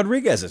Rich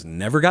Rodriguez has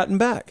never gotten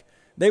back.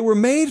 They were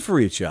made for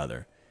each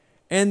other.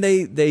 And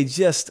they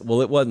just,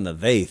 well, it wasn't a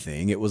they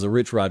thing. It was a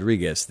Rich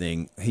Rodriguez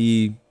thing.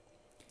 He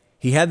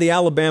had the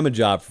Alabama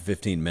job for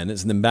 15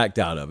 minutes and then backed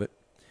out of it.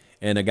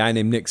 And a guy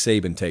named Nick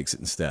Saban takes it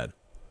instead.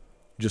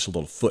 Just a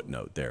little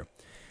footnote there.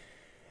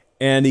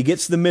 And he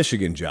gets the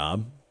Michigan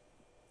job.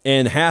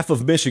 And half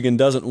of Michigan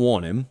doesn't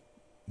want him,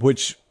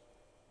 which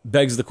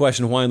begs the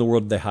question, why in the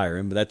world did they hire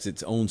him? But that's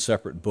its own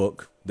separate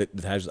book that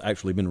has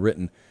actually been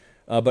written.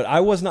 But I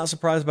was not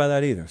surprised by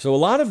that either. So a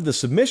lot of the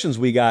submissions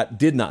we got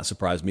did not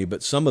surprise me,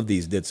 but some of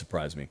these did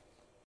surprise me.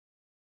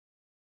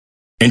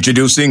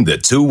 Introducing the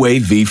Two-Way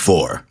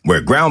V4,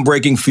 where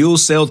groundbreaking fuel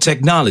cell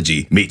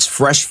technology meets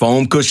fresh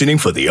foam cushioning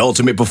for the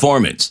ultimate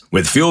performance.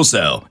 With Fuel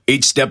Cell,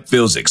 each step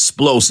feels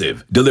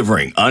explosive,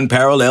 delivering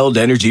unparalleled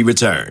energy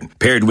return.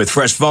 Paired with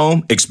fresh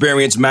foam,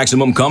 experience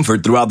maximum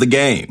comfort throughout the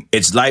game.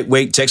 Its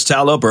lightweight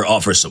textile upper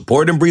offers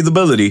support and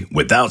breathability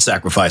without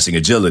sacrificing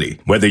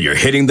agility. Whether you're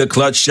hitting the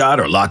clutch shot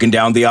or locking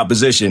down the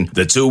opposition,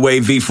 the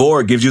Two-Way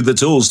V4 gives you the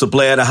tools to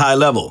play at a high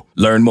level.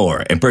 Learn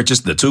more and purchase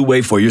the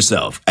Two-Way for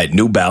yourself at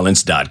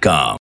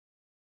NewBalance.com.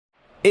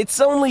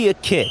 It's only a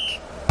kick,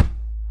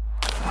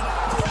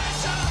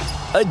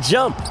 a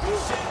jump,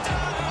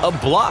 a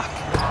block.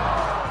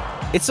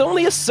 It's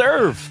only a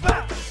serve.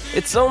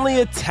 It's only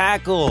a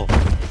tackle,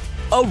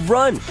 a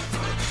run.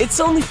 It's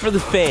only for the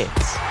fans.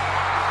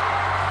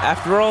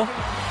 After all,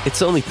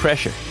 it's only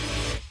pressure.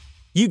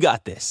 You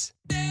got this.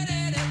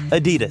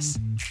 Adidas.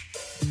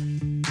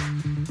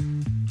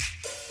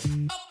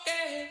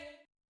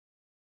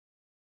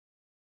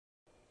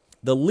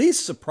 The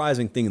least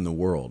surprising thing in the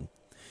world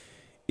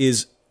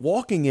is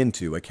walking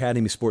into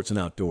Academy Sports and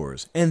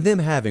Outdoors and them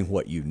having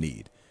what you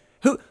need.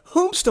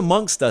 Whomst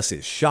amongst us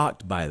is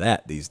shocked by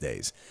that these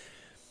days?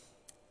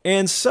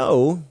 And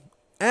so,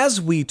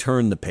 as we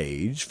turn the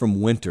page from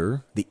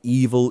winter, the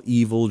evil,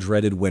 evil,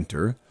 dreaded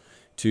winter,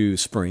 to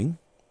spring,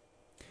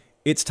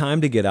 it's time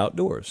to get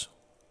outdoors.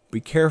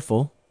 Be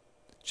careful.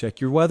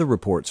 Check your weather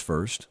reports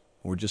first,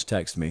 or just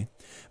text me.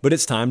 But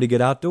it's time to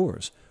get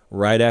outdoors,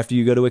 right after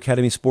you go to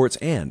Academy Sports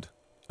and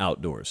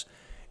Outdoors.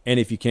 And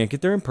if you can't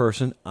get there in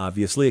person,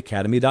 obviously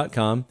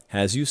Academy.com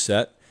has you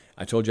set.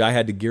 I told you I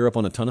had to gear up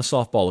on a ton of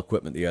softball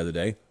equipment the other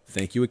day.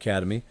 Thank you,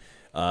 Academy.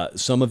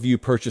 Some of you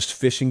purchased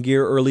fishing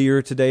gear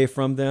earlier today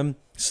from them.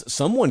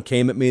 Someone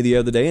came at me the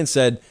other day and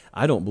said,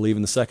 I don't believe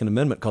in the Second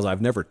Amendment because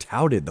I've never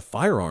touted the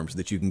firearms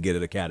that you can get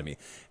at Academy.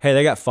 Hey,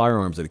 they got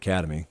firearms at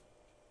Academy.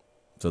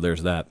 So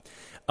there's that.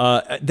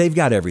 They've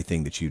got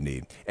everything that you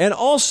need. And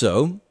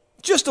also,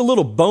 just a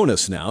little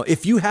bonus now,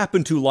 if you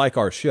happen to like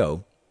our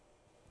show,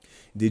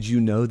 did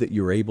you know that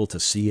you're able to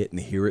see it and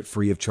hear it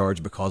free of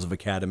charge because of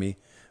Academy?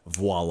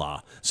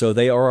 Voila. So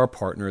they are our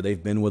partner.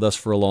 They've been with us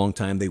for a long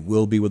time. They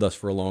will be with us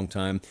for a long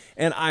time.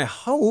 And I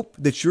hope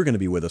that you're going to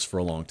be with us for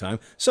a long time.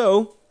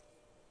 So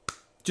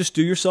just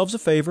do yourselves a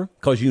favor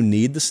because you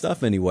need the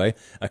stuff anyway.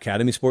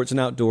 Academy Sports and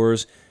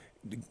Outdoors.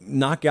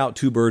 Knock out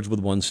two birds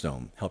with one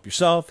stone. Help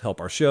yourself, help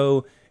our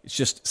show. It's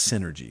just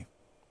synergy.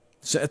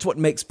 So that's what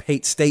makes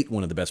Pate State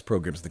one of the best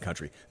programs in the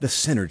country. The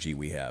synergy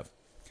we have.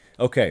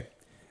 Okay.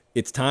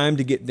 It's time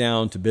to get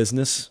down to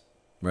business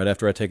right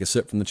after I take a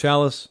sip from the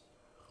chalice.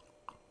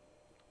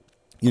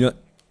 You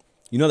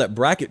know that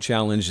bracket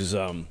challenge is,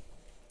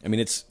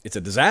 it's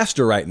a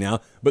disaster right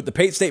now, but the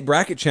Pate State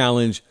Bracket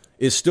Challenge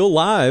is still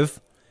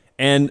live,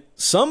 and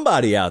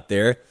somebody out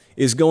there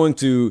is going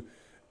to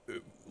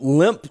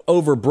limp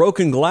over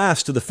broken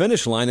glass to the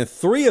finish line, and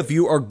 3 of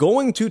you are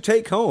going to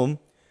take home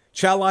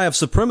Chalice of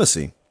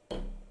Supremacy.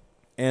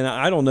 And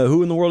I don't know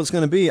who in the world it's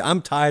going to be.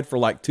 I'm tied for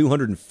like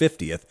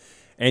 250th.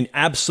 And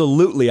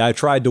absolutely, I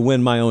tried to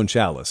win my own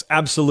chalice.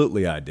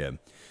 Absolutely, I did.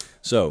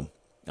 So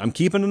I'm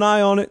keeping an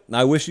eye on it.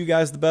 I wish you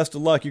guys the best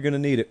of luck. You're going to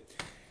need it.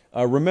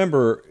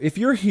 Remember, if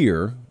you're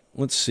here,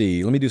 let's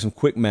see. Let me do some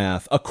quick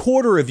math. A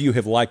quarter of you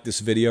have liked this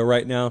video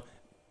right now.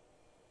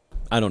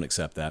 I don't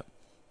accept that.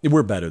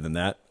 We're better than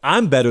that.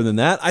 I'm better than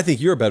that. I think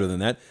you're better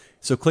than that.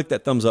 So click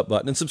that thumbs up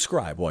button and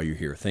subscribe while you're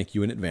here. Thank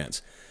you in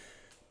advance.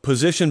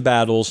 Position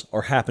battles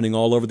are happening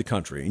all over the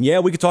country. And yeah,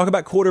 we could talk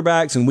about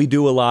quarterbacks, and we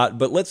do a lot,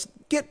 but let's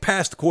get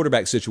past the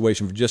quarterback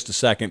situation for just a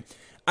second.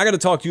 I got to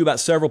talk to you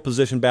about several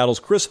position battles.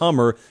 Chris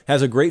Hummer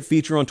has a great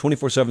feature on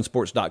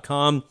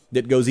 247sports.com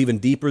that goes even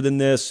deeper than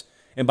this.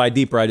 And by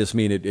deeper, I just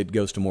mean it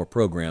goes to more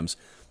programs.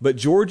 But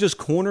Georgia's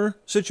corner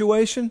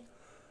situation,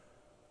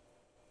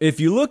 if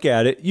you look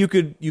at it, you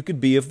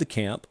could be of the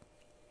camp,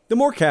 the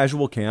more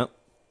casual camp,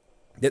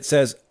 that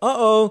says,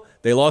 uh-oh,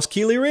 they lost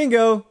Keely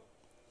Ringo.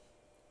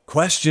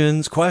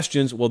 Questions.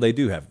 Well, they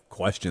do have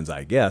questions,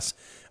 I guess.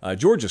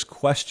 Georgia's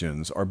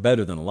questions are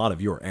better than a lot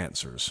of your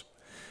answers.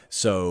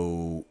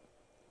 So,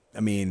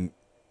 Dalen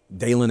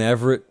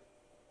Everett,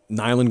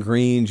 Nyland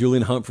Green,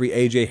 Julian Humphrey,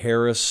 A.J.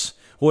 Harris,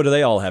 what do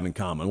they all have in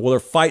common? Well, they're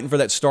fighting for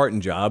that starting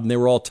job, and they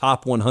were all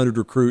top 100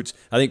 recruits.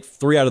 I think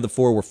 3 out of the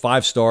 4 were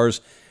 5 stars.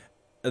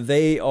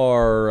 they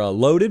are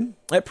loaded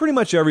at pretty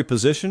much every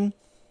position,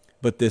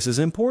 but this is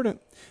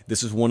important.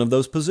 This is one of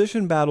those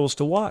position battles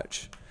to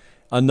watch.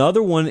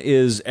 Another one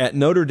is at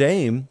Notre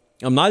Dame.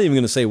 I'm not even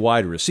going to say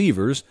wide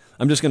receivers.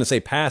 I'm just going to say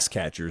pass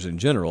catchers in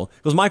general,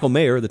 because Michael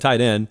Mayer, the tight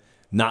end,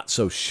 not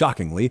so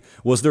shockingly,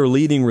 was their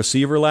leading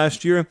receiver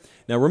last year.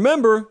 Now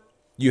remember,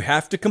 you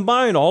have to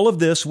combine all of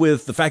this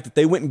with the fact that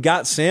they went and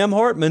got Sam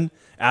Hartman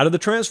out of the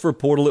transfer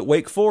portal at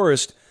Wake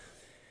Forest.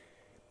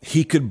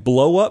 He could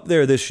blow up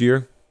there this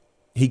year.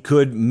 He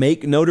could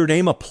make Notre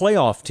Dame a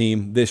playoff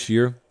team this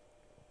year.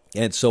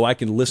 And so I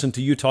can listen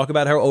to you talk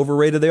about how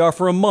overrated they are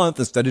for a month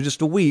instead of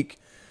just a week.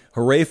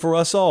 Hooray for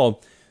us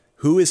all.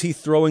 Who is he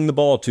throwing the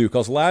ball to?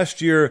 Because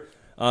last year,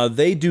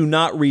 they do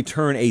not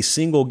return a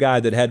single guy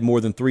that had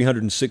more than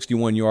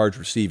 361 yards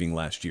receiving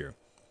last year.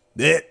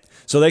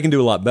 So they can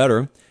do a lot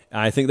better.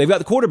 I think they've got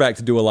the quarterback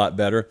to do a lot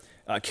better.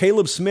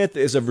 Caleb Smith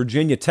is a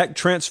Virginia Tech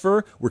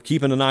transfer. We're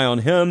keeping an eye on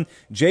him.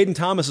 Jaden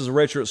Thomas is a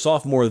redshirt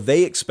sophomore.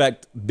 They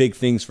expect big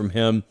things from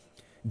him.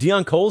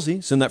 Deion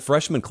Colsey's in that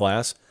freshman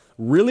class.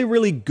 Really,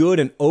 really good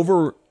and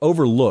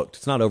overlooked.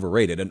 It's not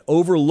overrated. An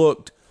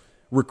overlooked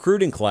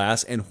recruiting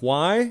class. And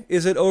why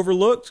is it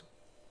overlooked?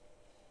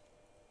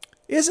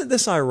 Isn't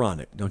this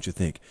ironic, don't you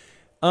think?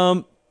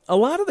 A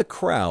lot of the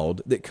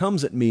crowd that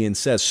comes at me and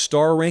says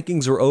star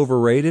rankings are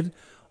overrated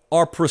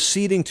are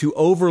proceeding to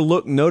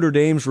overlook Notre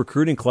Dame's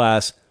recruiting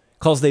class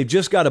because they've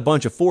just got a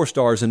bunch of 4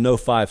 stars and no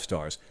 5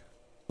 stars.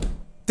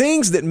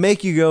 Things that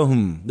make you go,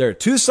 there are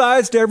 2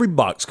 sides to every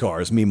boxcar,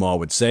 as Meemaw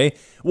would say.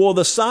 Well,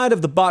 the side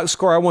of the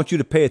boxcar I want you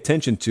to pay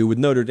attention to with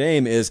Notre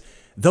Dame is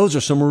those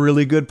are some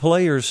really good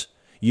players.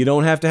 You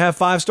don't have to have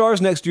 5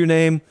 stars next to your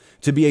name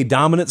to be a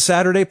dominant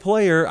Saturday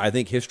player. I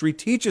think history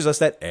teaches us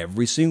that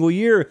every single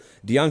year.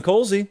 Deion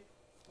Colsey,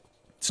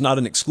 it's not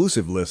an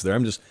exclusive list there.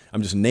 I'm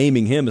just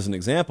naming him as an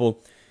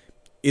example,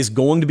 is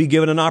going to be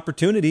given an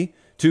opportunity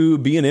to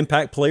be an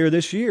impact player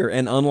this year.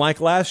 And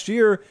unlike last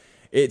year,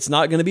 it's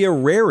not going to be a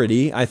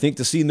rarity, I think,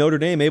 to see Notre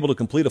Dame able to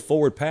complete a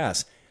forward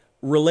pass.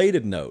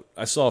 Related note,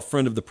 I saw a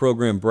friend of the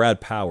program,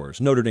 Brad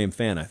Powers, Notre Dame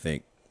fan, I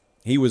think.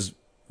 He was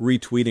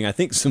retweeting, I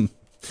think,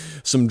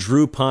 some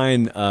Drew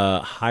Pine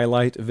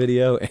highlight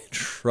video, and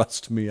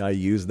trust me, I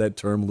use that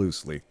term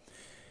loosely.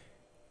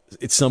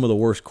 It's some of the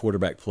worst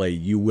quarterback play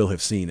you will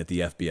have seen at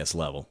the FBS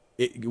level.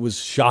 It was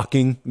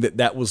shocking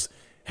that was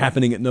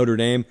happening at Notre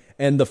Dame,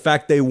 and the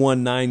fact they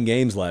won 9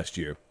 games last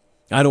year.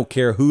 I don't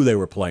care who they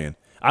were playing.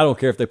 I don't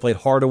care if they played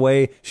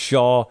Hardaway,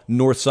 Shaw,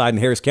 Northside, and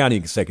Harris County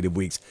in consecutive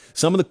weeks.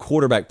 Some of the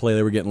quarterback play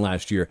they were getting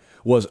last year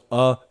was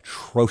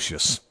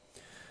atrocious.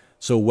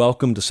 So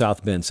welcome to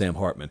South Bend, Sam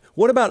Hartman.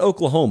 What about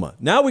Oklahoma?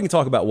 Now we can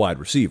talk about wide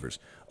receivers.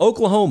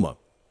 Oklahoma,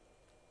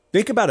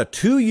 think about a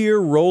 2-year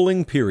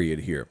rolling period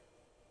here.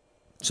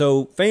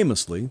 So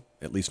famously,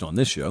 at least on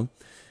this show,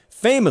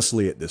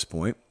 famously at this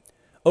point,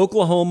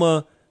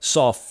 Oklahoma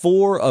saw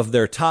 4 of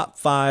their top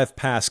 5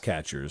 pass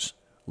catchers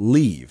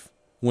leave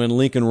when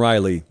Lincoln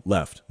Riley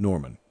left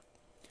Norman.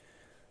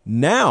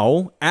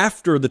 Now,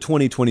 after the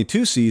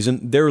 2022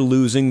 season, they're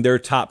losing their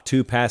top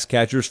 2 pass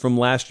catchers from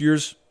last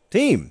year's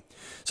team.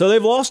 So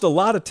they've lost a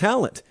lot of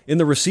talent in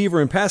the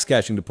receiver and pass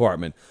catching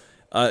department.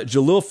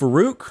 Jalil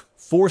Farouk,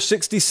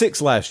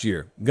 466 last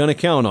year. Gonna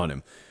count on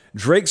him.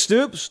 Drake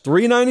Stoops,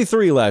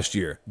 393 last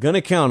year.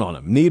 Gonna count on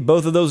him. Need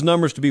both of those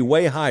numbers to be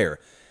way higher.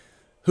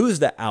 Who's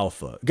the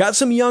alpha? Got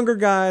some younger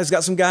guys,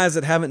 got some guys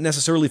that haven't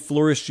necessarily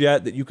flourished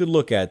yet that you could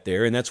look at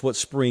there, and that's what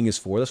spring is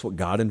for. That's what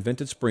God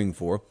invented spring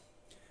for.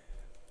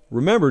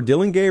 Remember,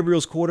 Dylan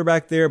Gabriel's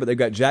quarterback there, but they've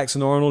got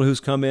Jackson Arnold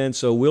who's come in,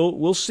 so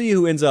we'll see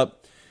who ends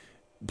up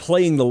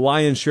playing the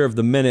lion's share of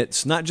the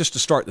minutes, not just to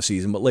start the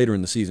season, but later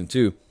in the season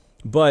too.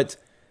 But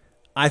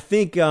I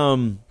think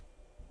a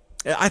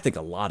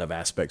lot of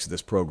aspects of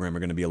this program are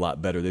going to be a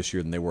lot better this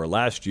year than they were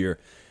last year.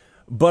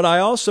 But I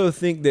also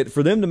think that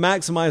for them to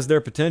maximize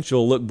their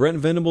potential, look, Brent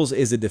Venables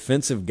is a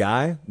defensive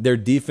guy. Their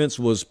defense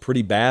was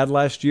pretty bad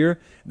last year.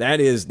 That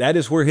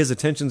is where his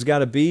attention's got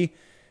to be.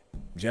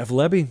 Jeff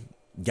Lebby,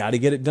 got to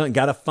get it done.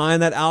 Got to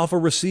find that alpha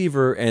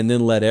receiver and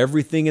then let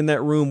everything in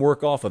that room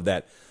work off of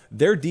that.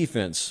 Their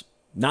defense,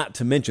 not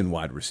to mention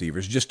wide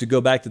receivers, just to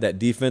go back to that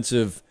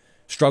defensive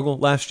struggle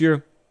last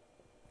year,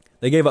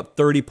 they gave up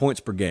 30 points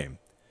per game.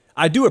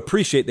 I do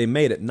appreciate they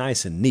made it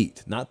nice and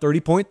neat. Not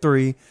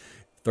 30.3,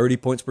 30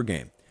 points per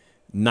game.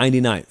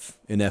 99th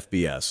in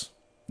FBS.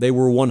 They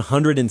were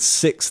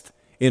 106th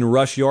in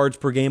rush yards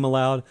per game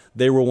allowed.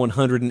 They were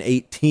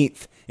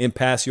 118th in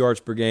pass yards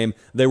per game.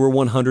 They were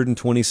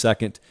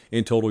 122nd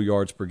in total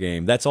yards per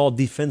game. That's all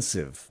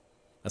defensive.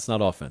 That's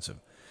not offensive.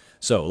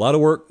 So a lot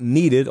of work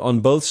needed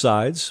on both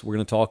sides. We're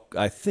going to talk,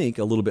 I think,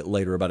 a little bit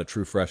later about a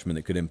true freshman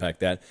that could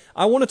impact that.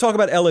 I want to talk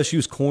about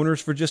LSU's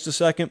corners for just a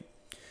second.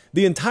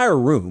 The entire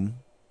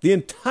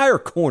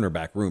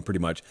cornerback room pretty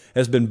much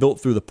has been built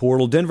through the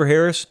portal. Denver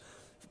Harris,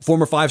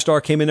 former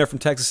 5-star, came in there from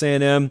Texas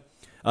A&M.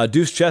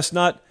 Deuce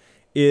Chestnut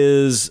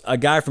is a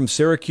guy from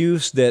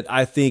Syracuse that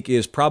I think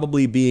is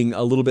probably being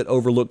a little bit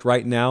overlooked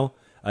right now.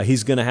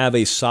 He's going to have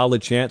a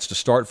solid chance to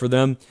start for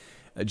them.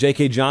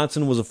 J.K.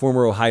 Johnson was a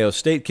former Ohio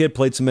State kid,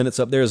 played some minutes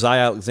up there. Zy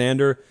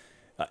Alexander,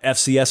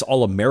 FCS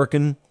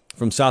All-American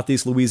from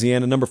Southeast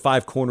Louisiana, number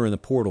 5 corner in the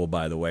portal,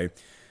 by the way.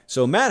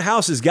 So Matt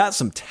House has got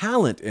some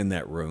talent in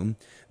that room.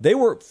 They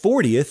were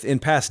 40th in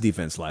pass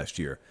defense last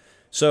year.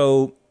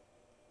 So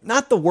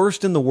not the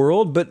worst in the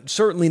world, but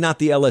certainly not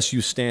the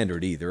LSU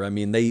standard either. I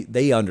mean,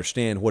 they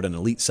understand what an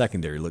elite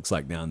secondary looks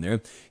like down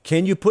there.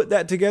 Can you put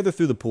that together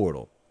through the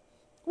portal?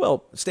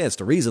 Well, it stands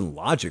to reason,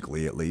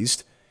 logically at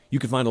least. You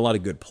can find a lot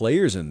of good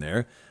players in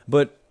there,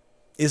 but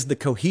is the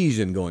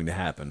cohesion going to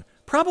happen?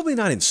 Probably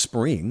not in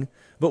spring,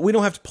 but we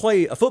don't have to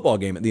play a football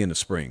game at the end of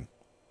spring.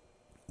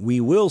 We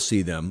will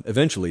see them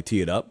eventually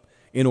tee it up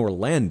in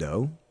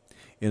Orlando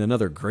in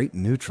another great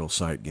neutral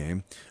site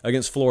game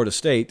against Florida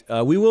State.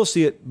 We will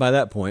see it by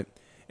that point.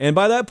 And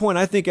by that point,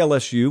 I think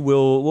LSU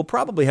will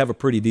probably have a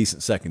pretty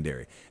decent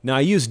secondary. Now,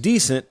 I use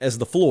decent as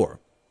the floor.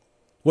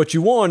 What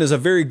you want is a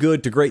very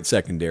good to great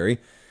secondary.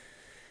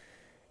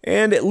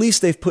 And at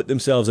least they've put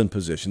themselves in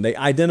position. They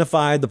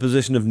identified the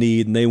position of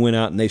need, and they went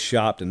out and they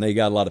shopped, and they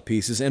got a lot of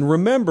pieces. And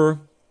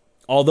remember,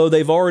 although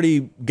they've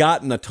already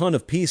gotten a ton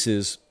of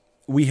pieces,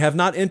 we have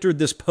not entered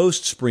this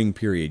post-spring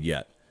period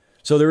yet.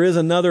 So there is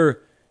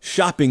another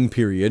shopping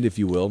period, if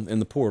you will, in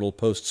the portal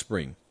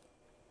post-spring.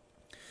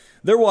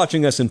 They're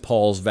watching us in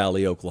Pauls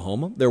Valley,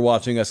 Oklahoma. They're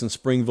watching us in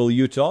Springville,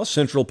 Utah,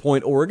 Central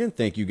Point, Oregon.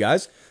 Thank you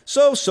guys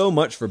so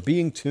much for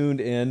being tuned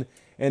in.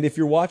 And if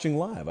you're watching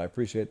live, I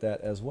appreciate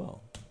that as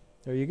well.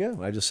 There you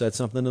go. I just said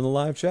something in the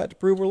live chat to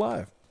prove we're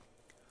live.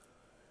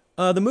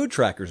 The Mood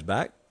Tracker's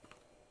back.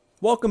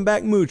 Welcome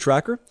back, Mood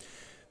Tracker.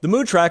 The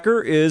Mood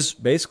Tracker is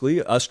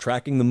basically us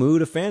tracking the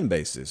mood of fan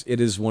bases.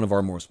 It is one of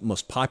our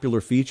most popular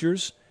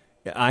features.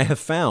 I have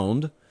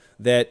found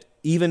that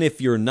even if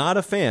you're not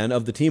a fan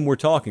of the team we're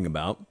talking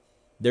about,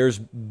 there's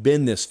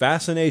been this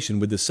fascination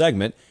with this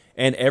segment,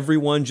 and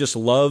everyone just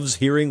loves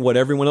hearing what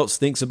everyone else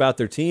thinks about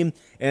their team.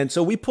 And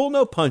so we pull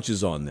no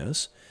punches on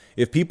this.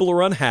 If people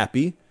are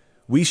unhappy,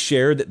 we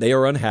share that they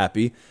are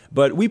unhappy,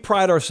 but we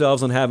pride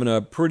ourselves on having a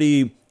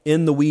pretty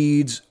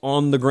in-the-weeds,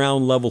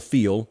 on-the-ground level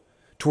feel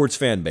towards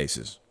fan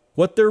bases.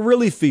 What they're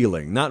really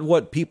feeling, not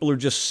what people are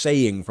just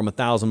saying from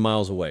 1,000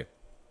 miles away.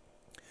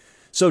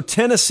 So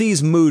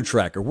Tennessee's Mood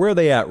Tracker, where are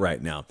they at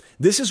right now?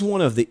 This is one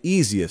of the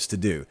easiest to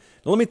do.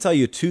 Now, let me tell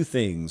you 2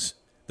 things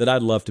that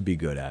I'd love to be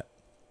good at.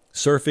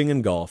 Surfing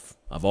and golf.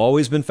 I've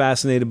always been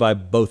fascinated by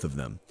both of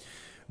them.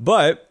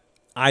 But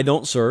I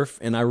don't surf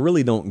and I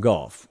really don't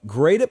golf.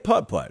 Great at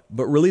putt-putt,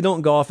 but really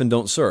don't golf and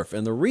don't surf.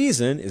 And the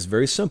reason is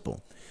very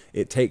simple.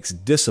 It takes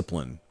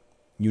discipline.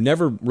 You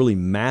never really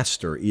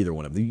master either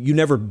one of them. You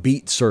never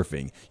beat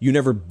surfing. You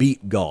never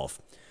beat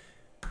golf.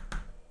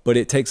 But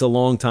it takes a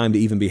long time to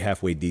even be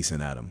halfway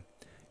decent at them.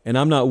 And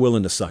I'm not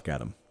willing to suck at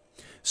them.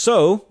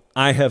 So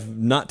I have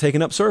not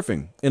taken up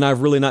surfing, and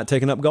I've really not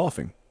taken up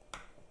golfing.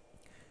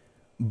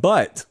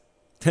 But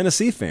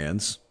Tennessee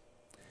fans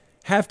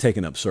have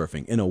taken up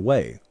surfing in a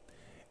way.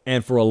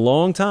 And for a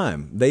long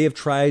time, they have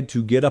tried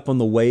to get up on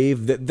the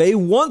wave that they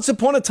once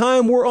upon a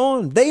time were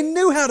on. They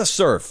knew how to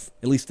surf,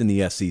 at least in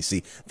the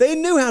SEC. They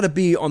knew how to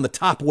be on the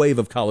top wave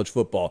of college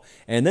football.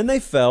 And then they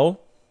fell,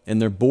 and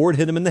their board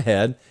hit them in the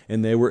head,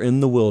 and they were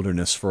in the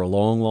wilderness for a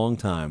long, long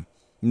time.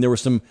 And there were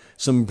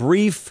some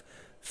brief,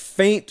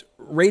 faint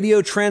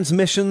radio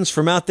transmissions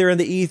from out there in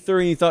the ether,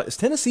 and you thought, is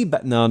Tennessee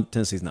back? No,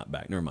 Tennessee's not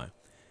back. Never mind.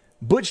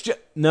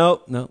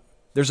 No.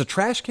 There's a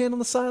trash can on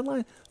the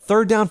sideline?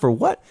 3rd down for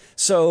what?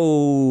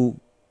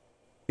 So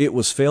it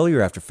was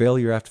failure after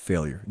failure after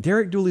failure.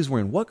 Derek Dooley's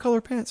wearing what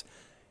color pants?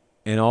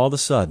 And all of a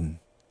sudden,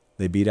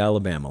 they beat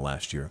Alabama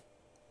last year.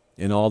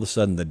 And all of a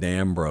sudden, the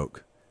dam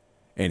broke.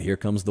 And here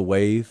comes the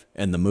wave.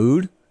 And the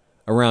mood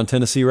around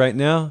Tennessee right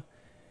now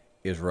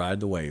is ride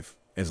the wave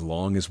as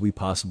long as we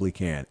possibly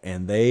can.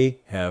 And they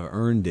have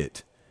earned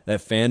it.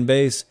 That fan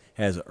base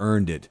has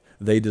earned it.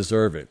 They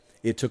deserve it.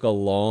 It took a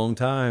long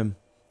time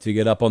to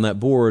get up on that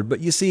board. But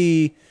you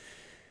see,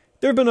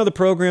 there have been other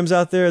programs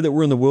out there that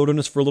were in the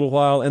wilderness for a little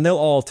while, and they'll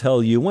all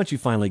tell you, once you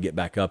finally get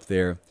back up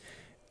there,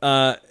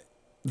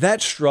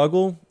 that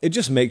struggle, it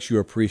just makes you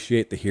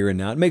appreciate the here and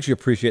now. It makes you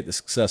appreciate the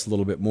success a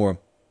little bit more.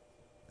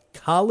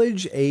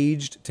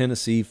 College-aged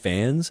Tennessee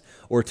fans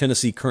or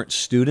Tennessee current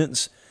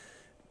students,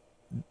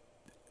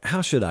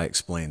 how should I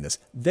explain this?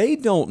 They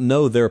don't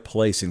know their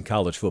place in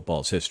college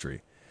football's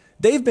history.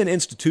 They've been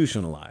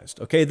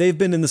institutionalized, okay? They've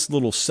been in this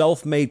little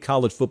self-made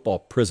college football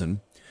prison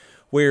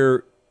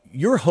where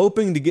you're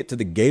hoping to get to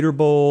the Gator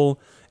Bowl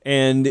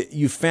and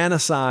you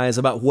fantasize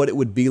about what it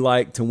would be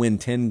like to win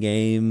 10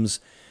 games.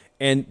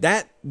 And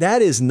that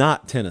is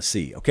not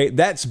Tennessee, okay?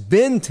 That's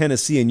been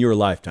Tennessee in your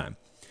lifetime.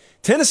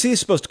 Tennessee is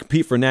supposed to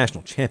compete for a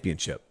national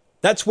championship.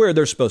 That's where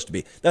they're supposed to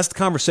be. That's the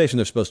conversation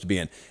they're supposed to be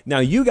in. Now,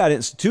 you got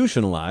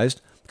institutionalized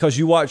because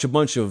you watch a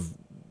bunch of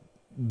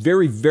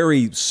very,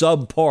 very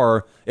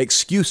subpar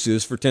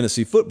excuses for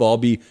Tennessee football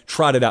be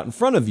trotted out in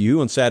front of you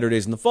on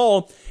Saturdays in the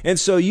fall. And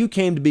so you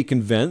came to be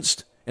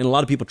convinced, and a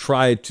lot of people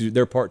tried to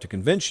their part to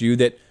convince you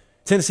that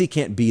Tennessee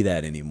can't be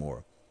that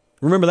anymore.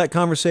 Remember that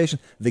conversation?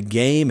 The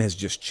game has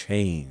just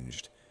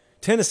changed.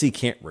 Tennessee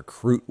can't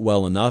recruit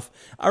well enough.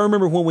 I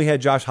remember when we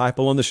had Josh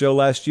Heupel on the show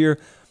last year,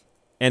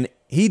 and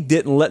he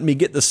didn't let me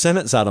get the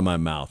sentence out of my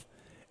mouth.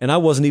 And I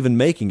wasn't even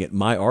making it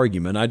my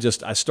argument.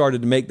 I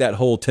started to make that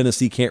whole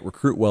Tennessee can't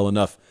recruit well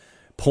enough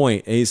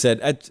point. And he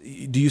said,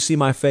 do you see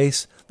my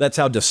face? That's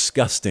how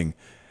disgusting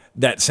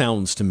that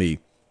sounds to me.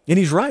 And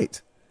he's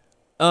right.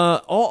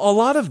 A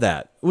lot of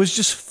that was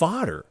just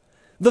fodder.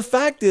 The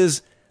fact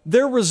is,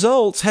 their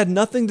results had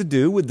nothing to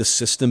do with the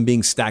system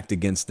being stacked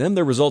against them.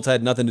 Their results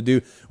had nothing to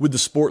do with the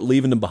sport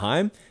leaving them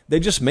behind. They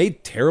just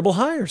made terrible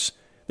hires.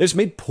 They just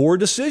made poor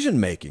decision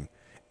making.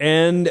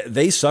 And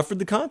they suffered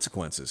the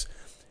consequences.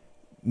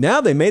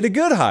 Now they made a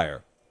good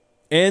hire,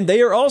 and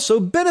they are also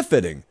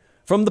benefiting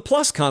from the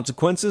plus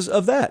consequences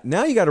of that.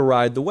 Now you got to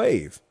ride the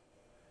wave.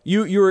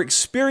 You're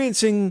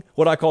experiencing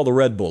what I call the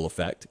Red Bull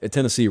effect at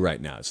Tennessee right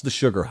now. It's the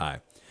sugar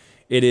high.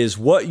 It is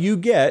what you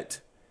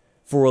get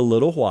for a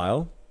little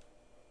while.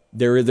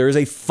 There is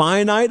a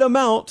finite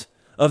amount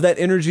of that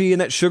energy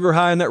and that sugar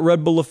high and that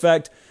Red Bull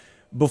effect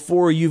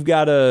before you've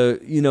got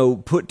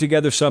to, put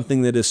together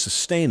something that is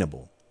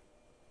sustainable.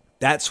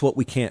 That's what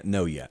we can't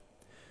know yet.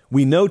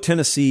 We know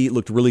Tennessee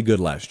looked really good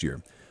last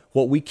year.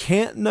 What we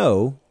can't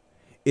know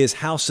is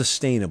how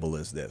sustainable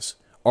is this?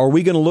 Are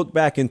we going to look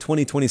back in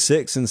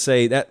 2026 and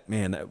say that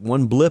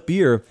one blip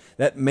year,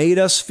 that made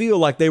us feel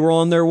like they were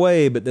on their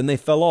way, but then they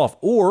fell off?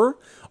 Or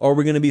are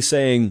we going to be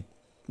saying,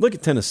 look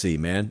at Tennessee,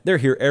 man. They're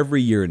here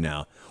every year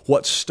now.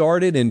 What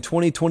started in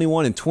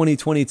 2021 and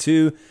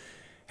 2022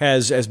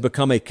 has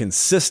become a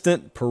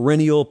consistent,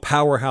 perennial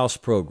powerhouse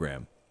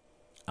program.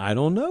 I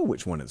don't know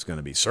which one it's going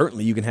to be.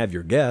 Certainly you can have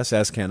your guess,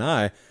 as can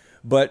I.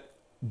 But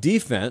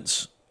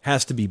defense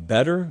has to be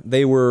better.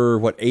 They were,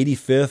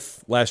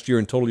 85th last year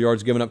in total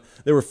yards given up.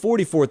 They were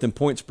 44th in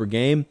points per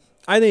game.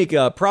 I think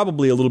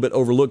probably a little bit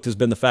overlooked has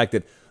been the fact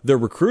that they're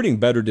recruiting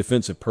better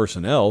defensive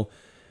personnel.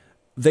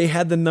 They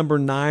had the number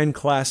 9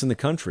 class in the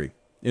country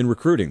in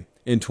recruiting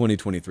in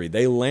 2023.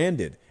 They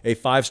landed a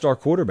 5-star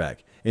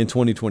quarterback in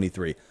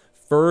 2023.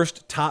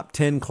 First top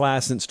 10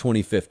 class since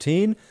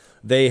 2015.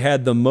 They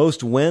had the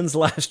most wins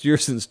last year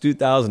since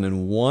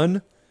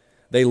 2001.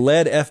 They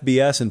led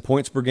FBS in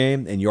points per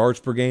game and yards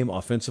per game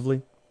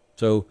offensively.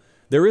 So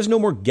there is no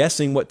more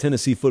guessing what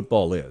Tennessee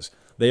football is.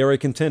 They are a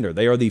contender.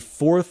 They are the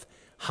 4th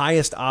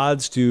highest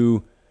odds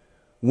to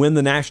win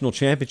the national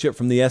championship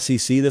from the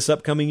SEC this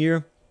upcoming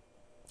year.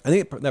 I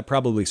think that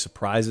probably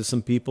surprises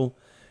some people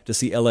to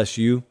see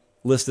LSU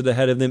listed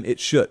ahead of them. It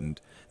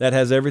shouldn't. That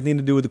has everything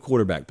to do with the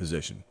quarterback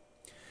position.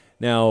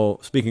 Now,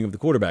 speaking of the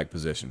quarterback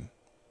position,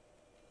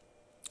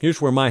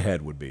 here's where my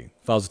head would be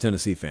if I was a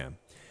Tennessee fan.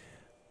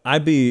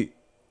 I'd be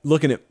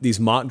looking at these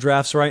mock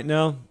drafts right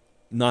now.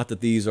 Not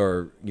that these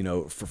are,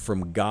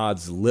 from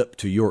God's lip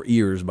to your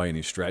ears by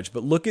any stretch,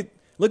 but look at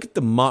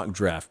the mock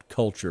draft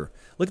culture.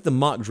 Look at the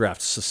mock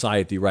draft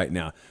society right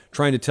now,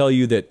 trying to tell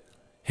you that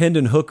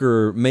Hendon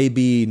Hooker may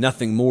be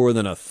nothing more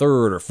than a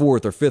 3rd or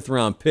 4th or 5th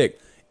round pick.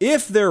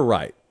 If they're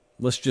right,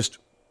 let's just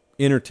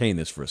entertain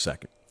this for a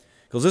second,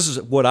 because this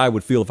is what I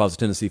would feel if I was a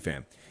Tennessee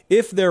fan.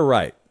 If they're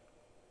right,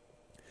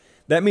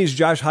 that means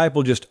Josh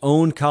Heupel just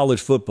owned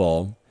college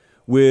football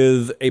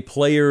with a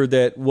player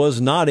that was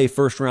not a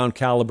first-round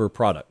caliber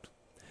product.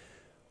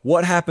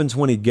 What happens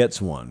when he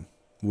gets one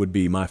would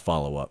be my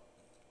follow-up.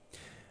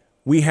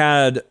 We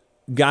had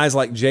guys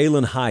like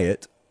Jalen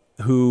Hyatt,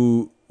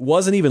 who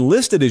wasn't even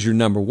listed as your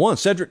number 1.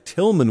 Cedric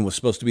Tillman was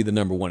supposed to be the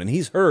number 1, and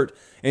he's hurt.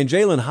 And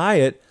Jalen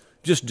Hyatt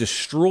just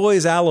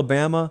destroys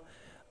Alabama.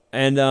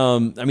 And,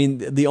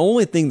 the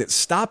only thing that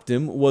stopped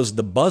him was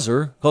the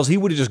buzzer, because he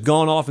would have just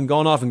gone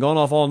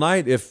off all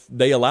night if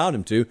they allowed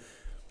him to.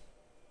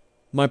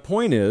 My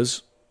point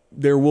is,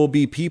 there will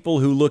be people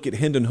who look at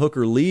Hendon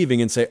Hooker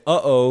leaving and say,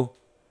 uh-oh.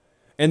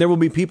 And there will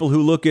be people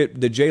who look at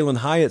the Jalen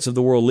Hyatts of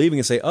the world leaving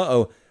and say,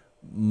 uh-oh.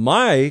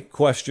 My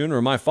question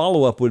or my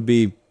follow-up would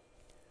be,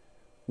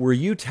 were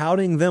you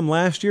touting them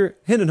last year?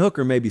 Hendon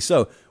Hooker, maybe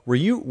so. Were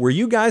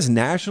you guys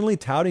nationally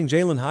touting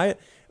Jalen Hyatt?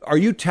 Are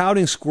you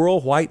touting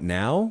Squirrel White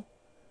now?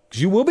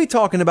 Because you will be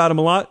talking about him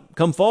a lot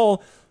come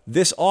fall.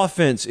 This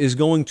offense is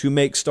going to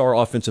make star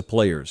offensive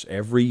players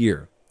every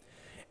year.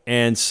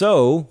 And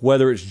so,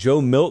 whether it's Joe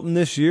Milton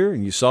this year,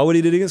 and you saw what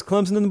he did against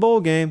Clemson in the bowl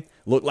game,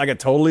 looked like a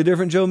totally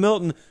different Joe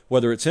Milton,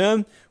 whether it's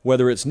him,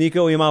 whether it's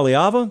Nico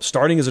Iamaleava,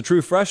 starting as a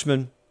true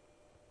freshman,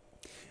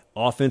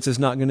 offense is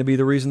not going to be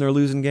the reason they're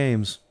losing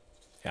games.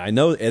 I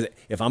know,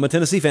 if I'm a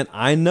Tennessee fan,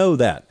 I know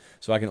that.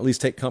 So I can at least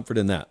take comfort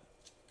in that.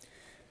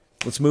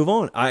 Let's move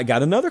on. I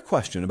got another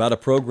question about a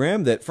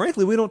program that,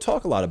 frankly, we don't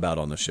talk a lot about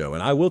on the show,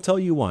 and I will tell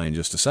you why in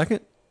just a second.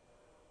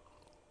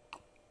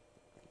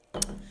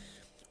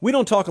 We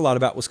don't talk a lot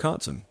about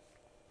Wisconsin.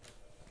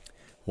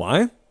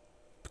 Why?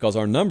 Because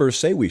our numbers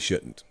say we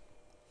shouldn't.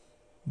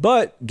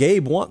 But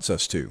Gabe wants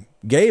us to.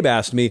 Gabe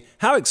asked me,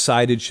 how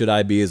excited should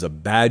I be as a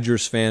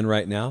Badgers fan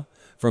right now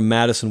from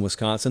Madison,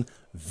 Wisconsin?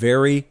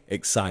 Very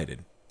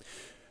excited.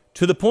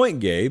 To the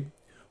point, Gabe,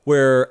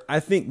 where I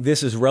think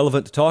this is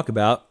relevant to talk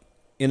about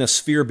in a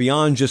sphere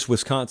beyond just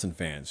Wisconsin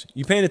fans.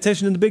 You paying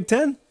attention in the Big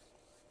Ten?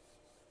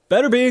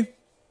 Better be.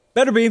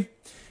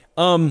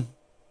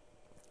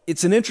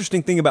 it's an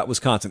interesting thing about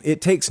Wisconsin.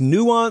 It takes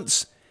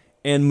nuance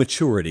and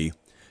maturity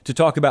to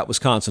talk about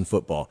Wisconsin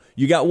football.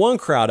 You got one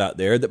crowd out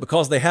there that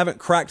because they haven't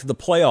cracked the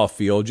playoff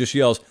field just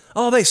yells,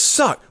 oh, they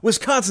suck.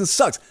 Wisconsin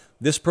sucks.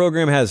 This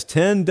program has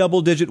 10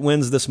 double-digit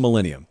wins this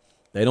millennium.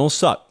 They don't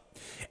suck.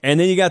 And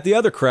then you got the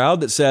other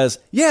crowd that says,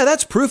 yeah,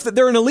 that's proof that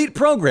they're an elite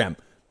program.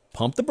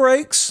 Pump the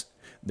brakes.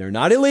 They're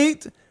not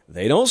elite.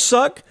 They don't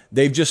suck.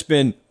 They've just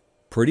been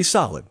pretty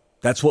solid.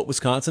 That's what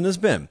Wisconsin has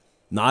been.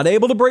 Not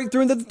able to break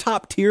through into the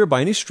top tier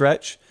by any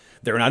stretch.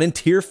 They're not in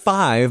tier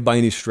 5 by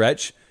any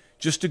stretch.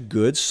 Just a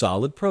good,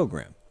 solid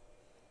program.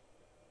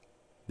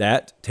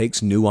 That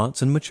takes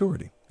nuance and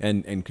maturity.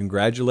 And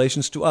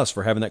congratulations to us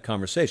for having that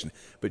conversation.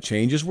 But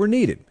changes were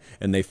needed.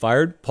 And they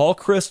fired Paul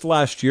Chryst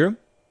last year.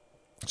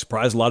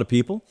 Surprised a lot of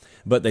people.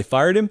 But they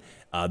fired him.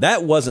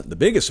 That wasn't the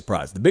biggest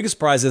surprise. The biggest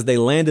surprise is they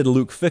landed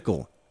Luke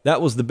Fickell.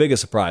 That was the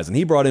biggest surprise. And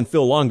he brought in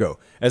Phil Longo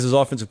as his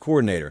offensive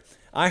coordinator.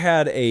 I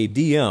had a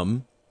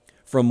DM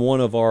from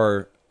one of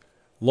our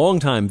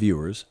longtime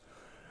viewers,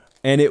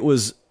 and it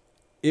was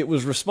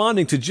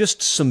responding to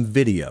just some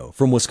video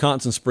from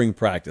Wisconsin spring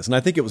practice. And I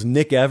think it was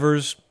Nick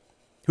Evers,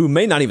 who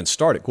may not even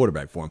start at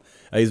quarterback for him.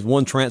 He's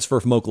one transfer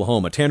from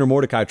Oklahoma. Tanner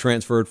Mordecai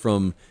transferred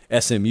from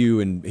SMU,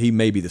 and he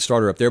may be the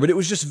starter up there. But it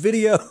was just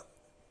video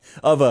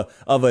of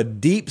a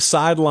deep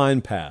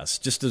sideline pass,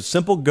 just a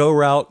simple go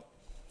route,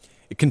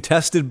 a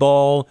contested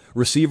ball,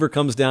 receiver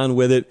comes down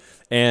with it,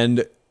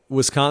 and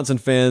Wisconsin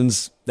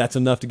fans, that's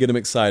enough to get them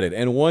excited.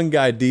 And one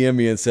guy DM'd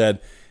me and said,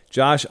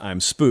 Josh,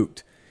 I'm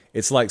spooked.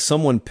 It's like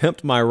someone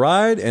pimped my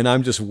ride, and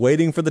I'm just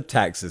waiting for the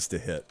taxes to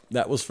hit.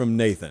 That was from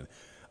Nathan.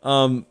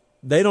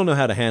 They don't know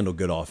how to handle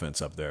good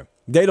offense up there.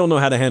 They don't know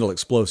how to handle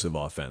explosive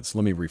offense.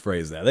 Let me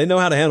rephrase that. They know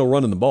how to handle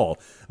running the ball,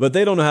 but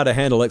they don't know how to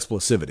handle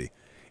explosivity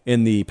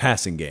in the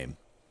passing game.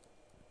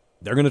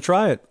 They're going to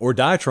try it or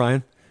die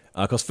trying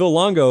because Phil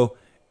Longo,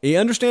 he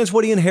understands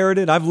what he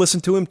inherited. I've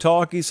listened to him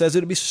talk. He says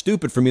it'd be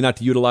stupid for me not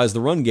to utilize the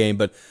run game,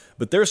 but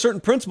there are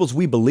certain principles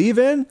we believe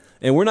in,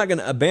 and we're not going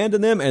to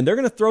abandon them, and they're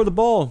going to throw the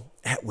ball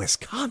at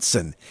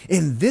Wisconsin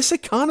in this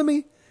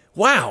economy.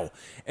 Wow.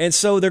 And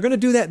so they're going to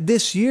do that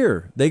this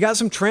year. They got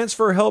some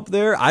transfer help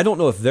there. I don't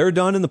know if they're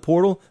done in the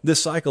portal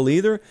this cycle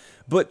either,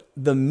 but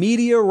the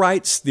media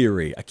rights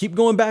theory, I keep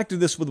going back to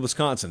this with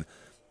Wisconsin.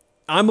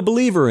 I'm a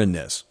believer in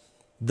this.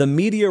 The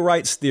media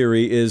rights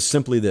theory is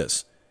simply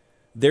this.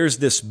 There's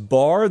this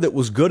bar that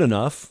was good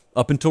enough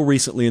up until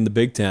recently in the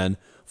Big Ten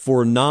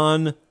for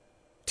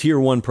non-Tier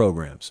 1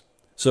 programs.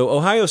 So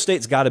Ohio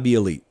State's got to be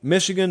elite.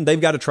 Michigan,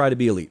 they've got to try to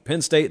be elite.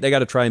 Penn State, they got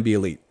to try and be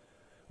elite.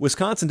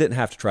 Wisconsin didn't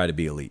have to try to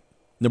be elite.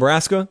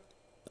 Nebraska,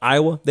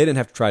 Iowa, they didn't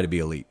have to try to be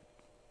elite.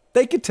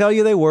 They could tell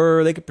you they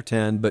were, they could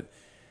pretend, but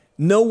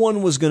no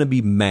one was going to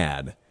be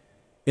mad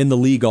in the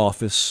league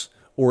office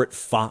or at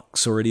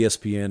Fox or at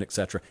ESPN,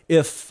 etc.,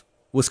 if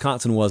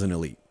Wisconsin wasn't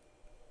elite.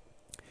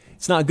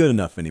 It's not good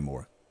enough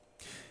anymore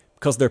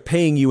because they're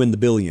paying you in the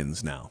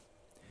billions now.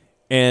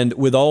 And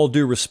with all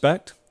due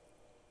respect,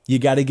 you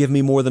got to give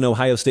me more than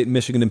Ohio State,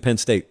 Michigan, and Penn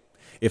State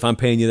if I'm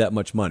paying you that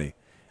much money.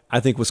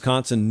 I think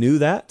Wisconsin knew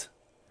that,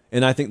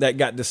 and I think that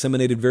got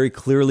disseminated very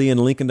clearly in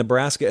Lincoln,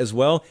 Nebraska as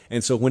well.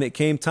 And so when it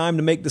came time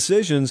to make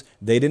decisions,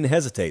 they didn't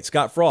hesitate.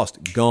 Scott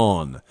Frost,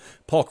 gone.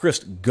 Paul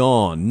Chryst,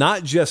 gone.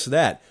 Not just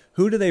that.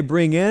 Who do they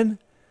bring in?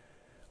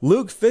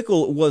 Luke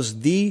Fickell was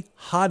the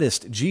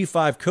hottest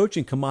G5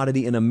 coaching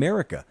commodity in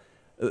America.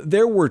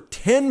 There were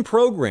 10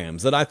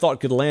 programs that I thought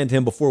could land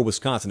him before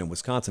Wisconsin, and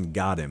Wisconsin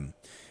got him.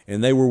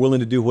 And they were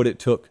willing to do what it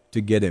took to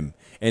get him.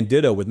 And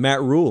ditto with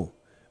Matt Rule.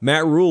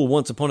 Matt Rule,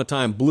 once upon a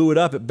time, blew it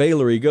up at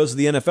Baylor. He goes to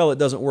the NFL. It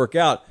doesn't work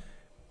out.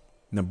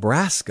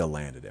 Nebraska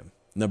landed him.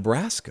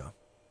 Nebraska.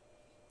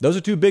 Those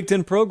are two Big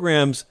Ten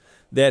programs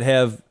that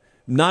have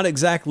not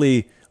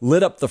exactly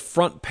lit up the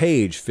front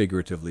page,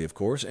 figuratively, of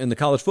course, in the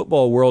college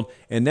football world.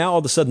 And now all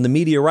of a sudden the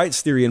media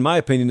rights theory, in my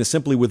opinion, is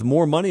simply with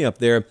more money up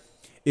there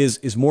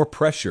is more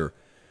pressure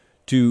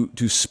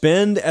to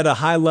spend at a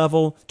high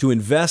level, to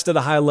invest at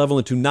a high level,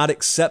 and to not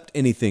accept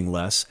anything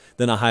less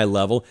than a high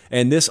level.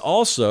 And this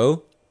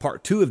also,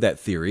 part 2 of that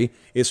theory,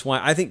 is why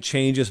I think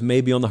changes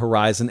may be on the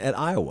horizon at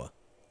Iowa.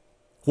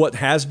 What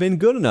has been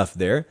good enough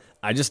there,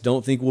 I just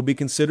don't think will be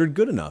considered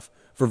good enough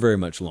for very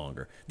much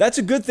longer. That's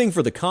a good thing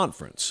for the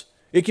conference.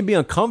 It can be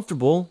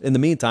uncomfortable in the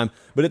meantime,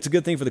 but it's a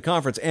good thing for the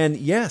conference. And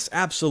yes,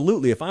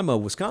 absolutely, if I'm a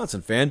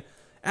Wisconsin fan,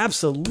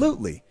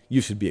 absolutely, you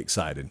should be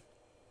excited.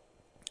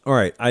 All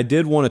right, I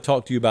did want to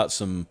talk to you about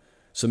some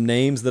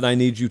names that I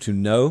need you to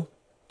know.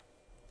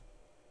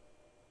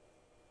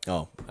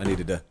 Oh, I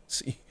needed to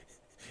see.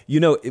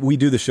 You know, we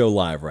do the show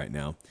live right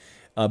now.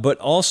 But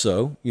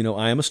also, you know,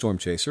 I am a storm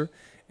chaser,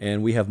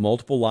 and we have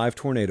multiple live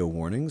tornado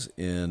warnings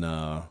in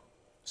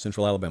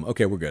central Alabama.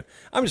 Okay, we're good.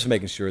 I'm just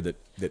making sure that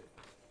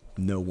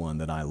no one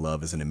that I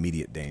love is in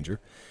immediate danger.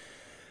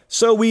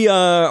 So we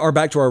are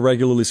back to our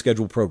regularly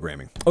scheduled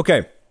programming.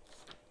 Okay.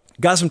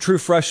 Got some true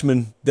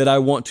freshmen that I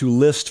want to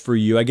list for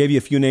you. I gave you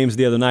a few names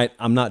the other night.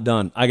 I'm not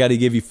done. I got to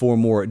give you 4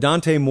 more.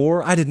 Dante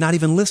Moore, I did not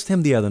even list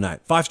him the other night.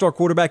 5-star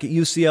quarterback at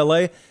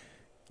UCLA.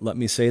 Let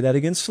me say that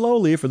again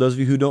slowly for those of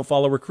you who don't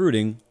follow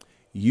recruiting.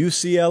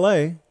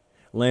 UCLA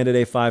landed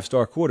a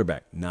 5-star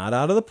quarterback, not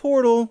out of the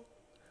portal,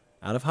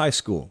 out of high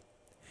school.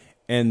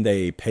 And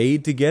they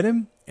paid to get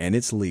him, and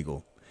it's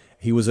legal.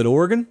 He was at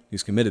Oregon.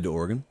 He's committed to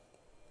Oregon.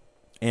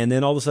 And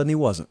then all of a sudden he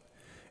wasn't.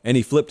 And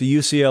he flipped to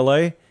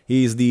UCLA.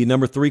 He's the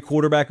number 3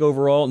 quarterback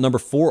overall, number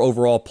 4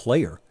 overall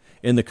player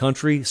in the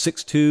country,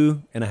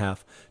 6'2 and a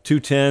half,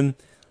 210.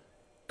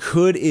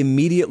 Could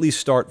immediately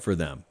start for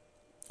them.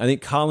 I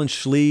think Colin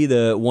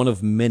Schlee, one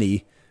of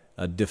many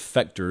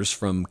defectors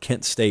from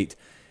Kent State,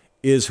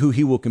 is who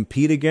he will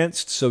compete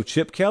against. So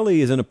Chip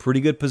Kelly is in a pretty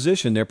good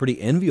position. They're a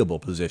pretty enviable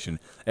position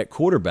at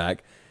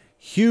quarterback.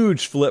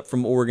 Huge flip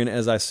from Oregon,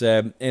 as I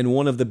said, and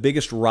one of the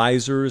biggest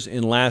risers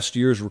in last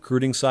year's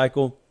recruiting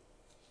cycle.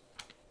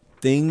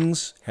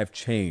 Things have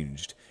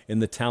changed in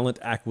the talent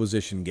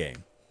acquisition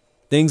game.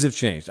 Things have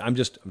changed. I'm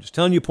just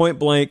telling you point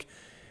blank,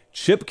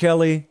 Chip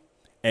Kelly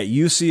at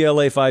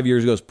UCLA 5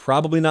 years ago is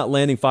probably not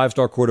landing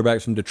 5-star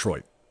quarterbacks from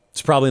Detroit.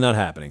 It's probably not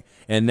happening.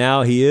 And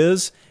now he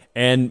is,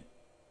 and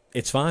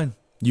it's fine.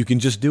 You can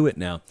just do it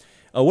now.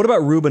 What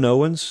about Reuben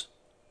Owens,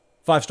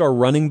 5-star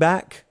running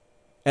back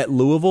at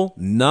Louisville?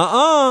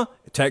 Nuh-uh.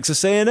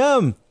 Texas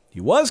A&M. He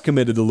was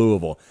committed to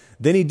Louisville.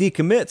 Then he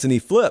decommits and he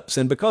flips.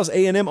 And because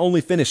A&M only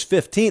finished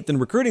 15th in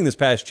recruiting this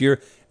past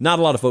year, not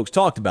a lot of folks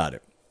talked about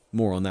it.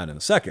 More on that in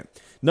a second.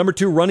 Number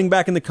 2 running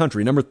back in the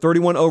country, number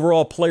 31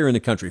 overall player in the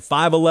country,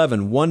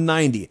 5'11",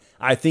 190.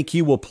 I think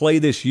he will play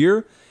this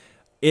year.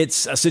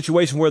 It's a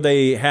situation where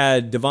they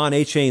had Devon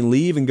Achane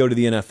leave and go to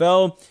the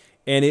NFL,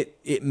 and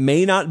it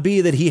may not be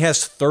that he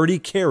has 30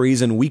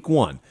 carries in week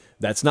 1.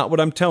 That's not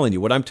what I'm telling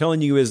you. What I'm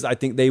telling you is I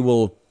think they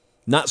will,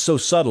 not so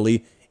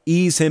subtly,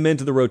 ease him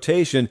into the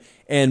rotation,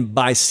 and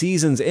by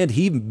season's end,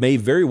 he may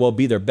very well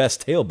be their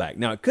best tailback.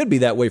 Now, it could be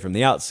that way from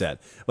the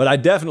outset, but I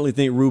definitely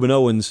think Reuben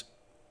Owens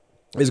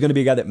is going to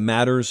be a guy that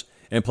matters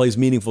and plays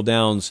meaningful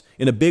downs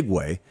in a big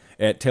way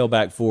at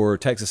tailback for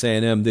Texas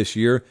A&M this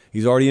year.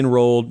 He's already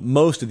enrolled.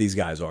 Most of these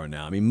guys are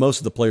now. I mean, most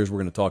of the players we're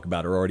going to talk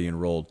about are already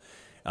enrolled.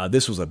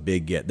 This was a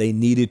big get. They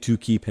needed to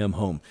keep him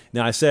home.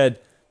 Now, I said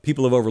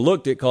people have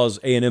overlooked it because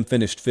A&M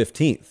finished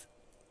 15th.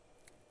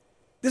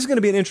 This is going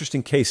to be an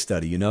interesting case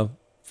study,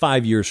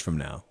 5 years from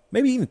now,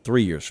 maybe even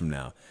 3 years from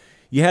now.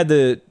 You had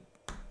the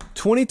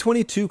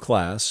 2022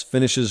 class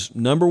finishes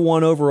number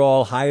 1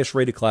 overall, highest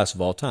rated class of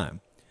all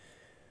time.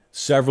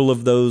 Several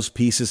of those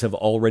pieces have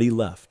already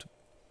left.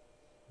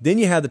 Then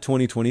you had the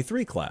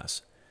 2023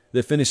 class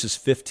that finishes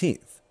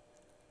 15th.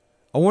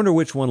 I wonder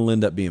which one will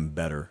end up being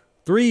better.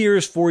 3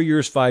 years, 4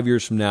 years, 5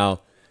 years from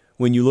now,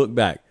 when you look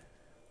back,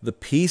 the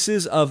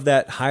pieces of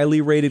that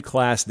highly rated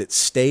class that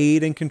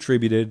stayed and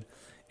contributed,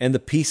 and the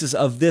pieces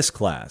of this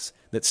class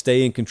that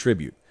stay and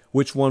contribute,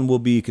 which one will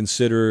be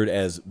considered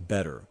as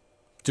better?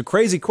 It's a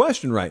crazy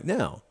question right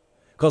now,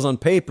 because on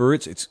paper,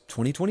 it's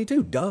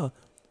 2022. Duh.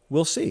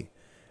 We'll see.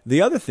 The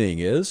other thing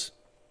is,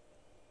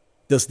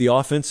 does the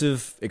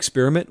offensive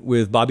experiment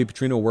with Bobby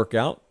Petrino work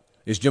out?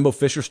 Is Jimbo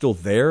Fisher still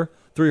there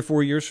 3 or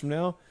 4 years from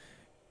now?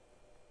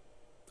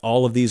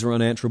 All of these are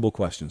unanswerable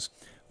questions.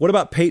 What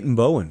about Peyton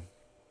Bowen?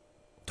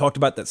 Talked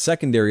about that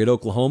secondary at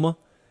Oklahoma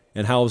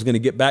and how I was going to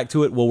get back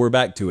to it. Well, we're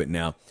back to it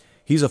now.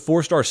 He's a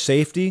 4-star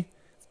safety,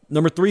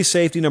 number 3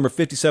 safety, number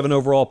 57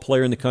 overall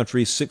player in the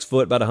country, 6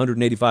 foot, about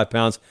 185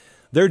 pounds.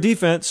 Their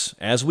defense,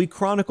 as we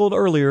chronicled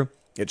earlier,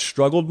 it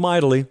struggled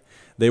mightily.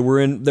 They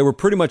were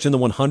pretty much in the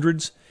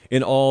 100s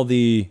in all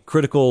the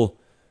critical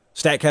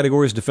stat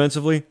categories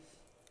defensively.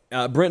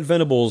 Brent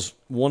Venables,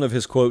 one of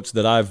his quotes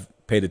that I've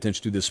paid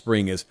attention to this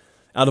spring is,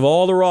 out of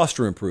all the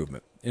roster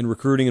improvement in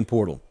recruiting and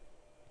portal,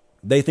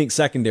 they think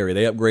secondary,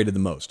 they upgraded the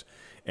most.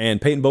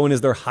 And Peyton Bowen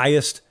is their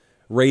highest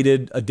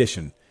rated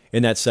addition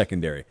in that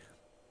secondary.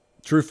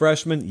 True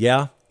freshman,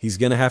 yeah, he's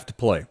going to have to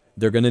play.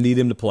 They're going to need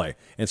him to play.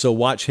 And so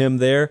watch him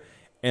there.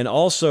 And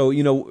also,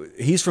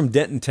 he's from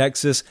Denton,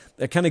 Texas.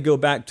 I kind of go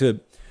back to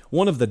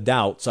one of the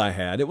doubts I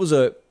had. It was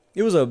a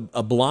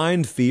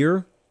blind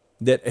fear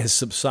that has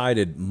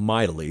subsided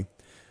mightily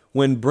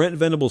when Brent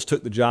Venables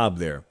took the job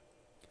there.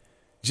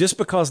 Just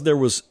because there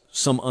was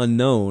some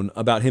unknown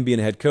about him being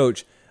a head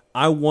coach,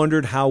 I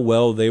wondered how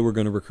well they were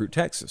going to recruit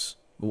Texas.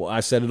 Well, I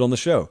said it on the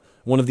show.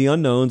 One of the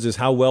unknowns is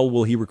how well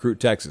will he recruit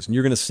Texas? And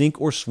you're going to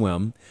sink or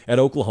swim at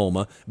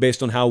Oklahoma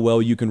based on how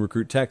well you can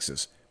recruit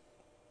Texas.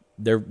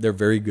 They're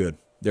very good.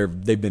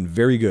 They've been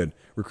very good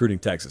recruiting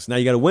Texas. Now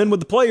you got to win with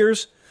the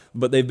players,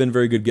 but they've been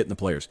very good getting the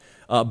players.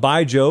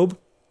 Bai Jobe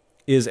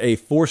is a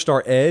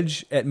 4-star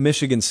edge at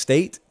Michigan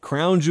State.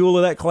 Crown jewel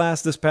of that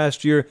class this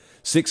past year,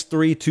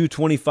 6'3",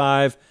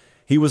 225.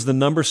 He was the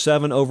number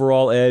 7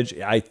 overall edge.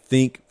 I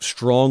think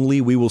strongly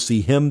we will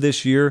see him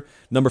this year.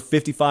 Number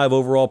 55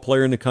 overall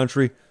player in the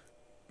country.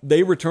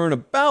 They return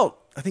about,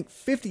 I think,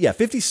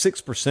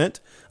 56%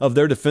 of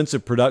their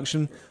defensive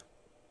production.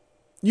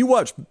 You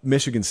watched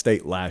Michigan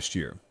State last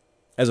year,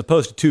 as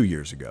opposed to 2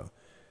 years ago.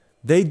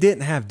 They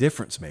didn't have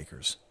difference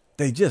makers.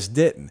 They just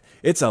didn't.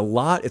 It's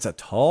a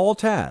tall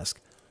task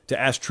to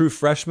ask true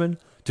freshmen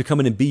to come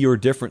in and be your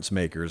difference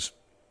makers.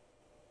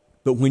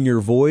 But when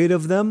you're void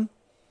of them,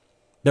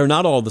 they're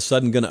not all of a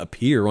sudden going to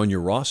appear on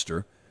your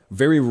roster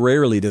Very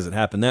rarely does it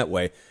happen that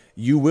way.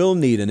 You will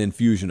need an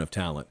infusion of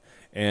talent,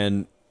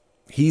 and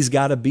he's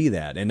got to be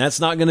that. And that's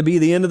not going to be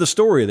the end of the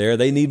story there.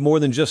 They need more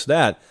than just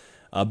that.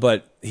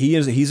 But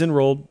he's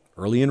enrolled,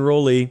 early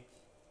enrollee,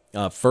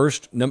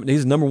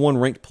 he's number one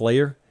ranked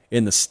player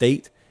in the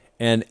state,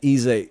 and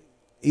he's a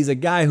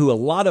guy who a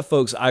lot of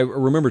folks, I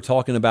remember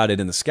talking about it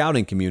in the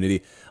scouting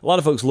community, a lot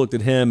of folks looked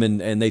at him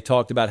and they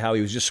talked about how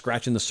he was just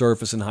scratching the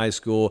surface in high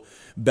school,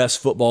 best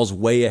football's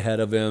way ahead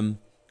of him,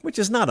 which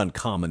is not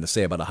uncommon to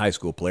say about a high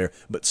school player,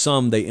 but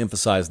some, they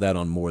emphasize that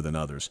on more than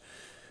others.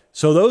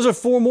 So those are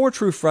 4 more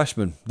true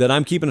freshmen that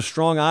I'm keeping a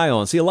strong eye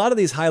on. See, a lot of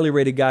these highly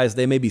rated guys,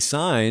 they may be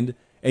signed,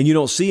 and you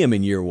don't see them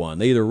in year 1.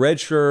 They either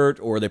redshirt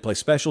or they play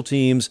special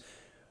teams.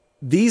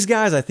 These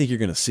guys I think you're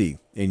going to see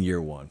in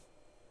year 1.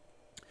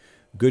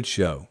 Good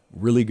show.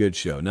 Really good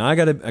show. Now I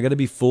got to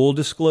be full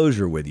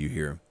disclosure with you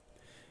here.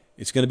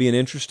 It's going to be an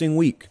interesting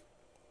week.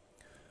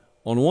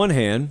 On one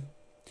hand,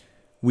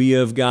 we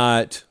have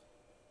got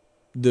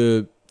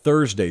the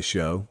Thursday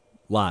show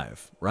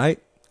live, right?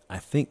 I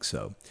think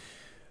so.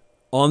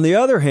 On the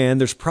other hand,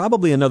 there's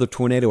probably another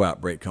tornado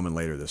outbreak coming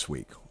later this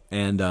week.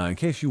 And in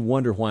case you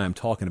wonder why I'm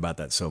talking about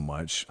that so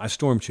much, I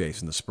storm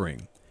chased in the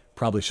spring.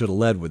 Probably should have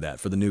led with that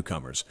for the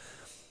newcomers.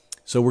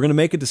 So we're going to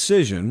make a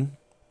decision,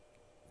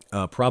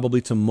 probably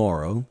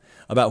tomorrow,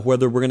 about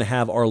whether we're going to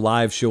have our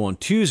live show on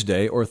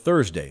Tuesday or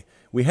Thursday.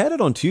 We had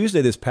it on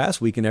Tuesday this past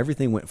week, and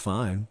everything went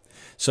fine.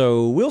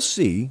 So we'll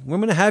see. We're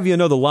going to have you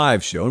another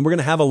live show, and we're going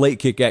to have a Late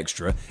Kick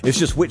Extra. It's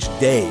just which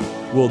day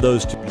will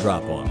those 2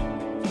 drop on.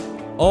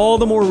 All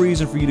the more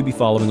reason for you to be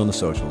following on the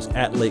socials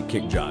at Late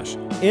Kick Josh.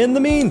 In the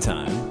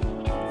meantime,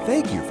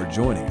 thank you for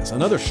joining us.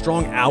 Another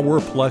strong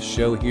hour-plus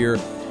show here.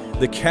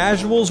 The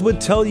casuals would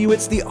tell you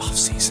it's the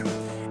off-season,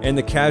 and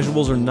the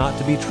casuals are not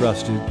to be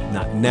trusted.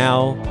 Not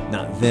now,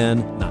 not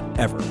then, not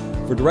ever.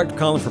 For Director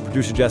Colin, for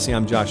Producer Jesse,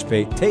 I'm Josh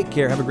Pate. Take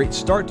care. Have a great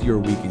start to your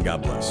week, and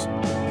God bless.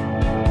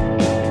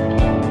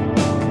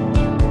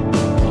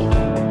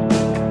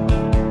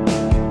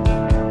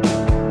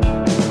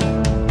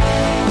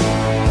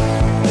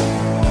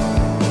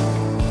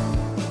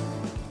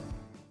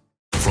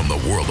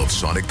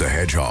 Sonic the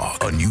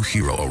Hedgehog, a new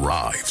hero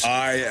arrives.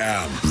 I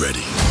am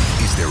ready.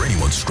 Is there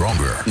anyone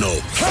stronger? No.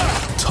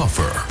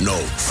 Tougher? No.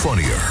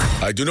 Funnier?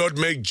 I do not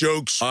make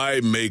jokes,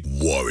 I make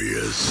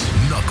warriors.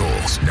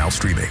 Knuckles, now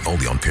streaming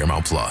only on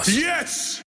Paramount+. Yes!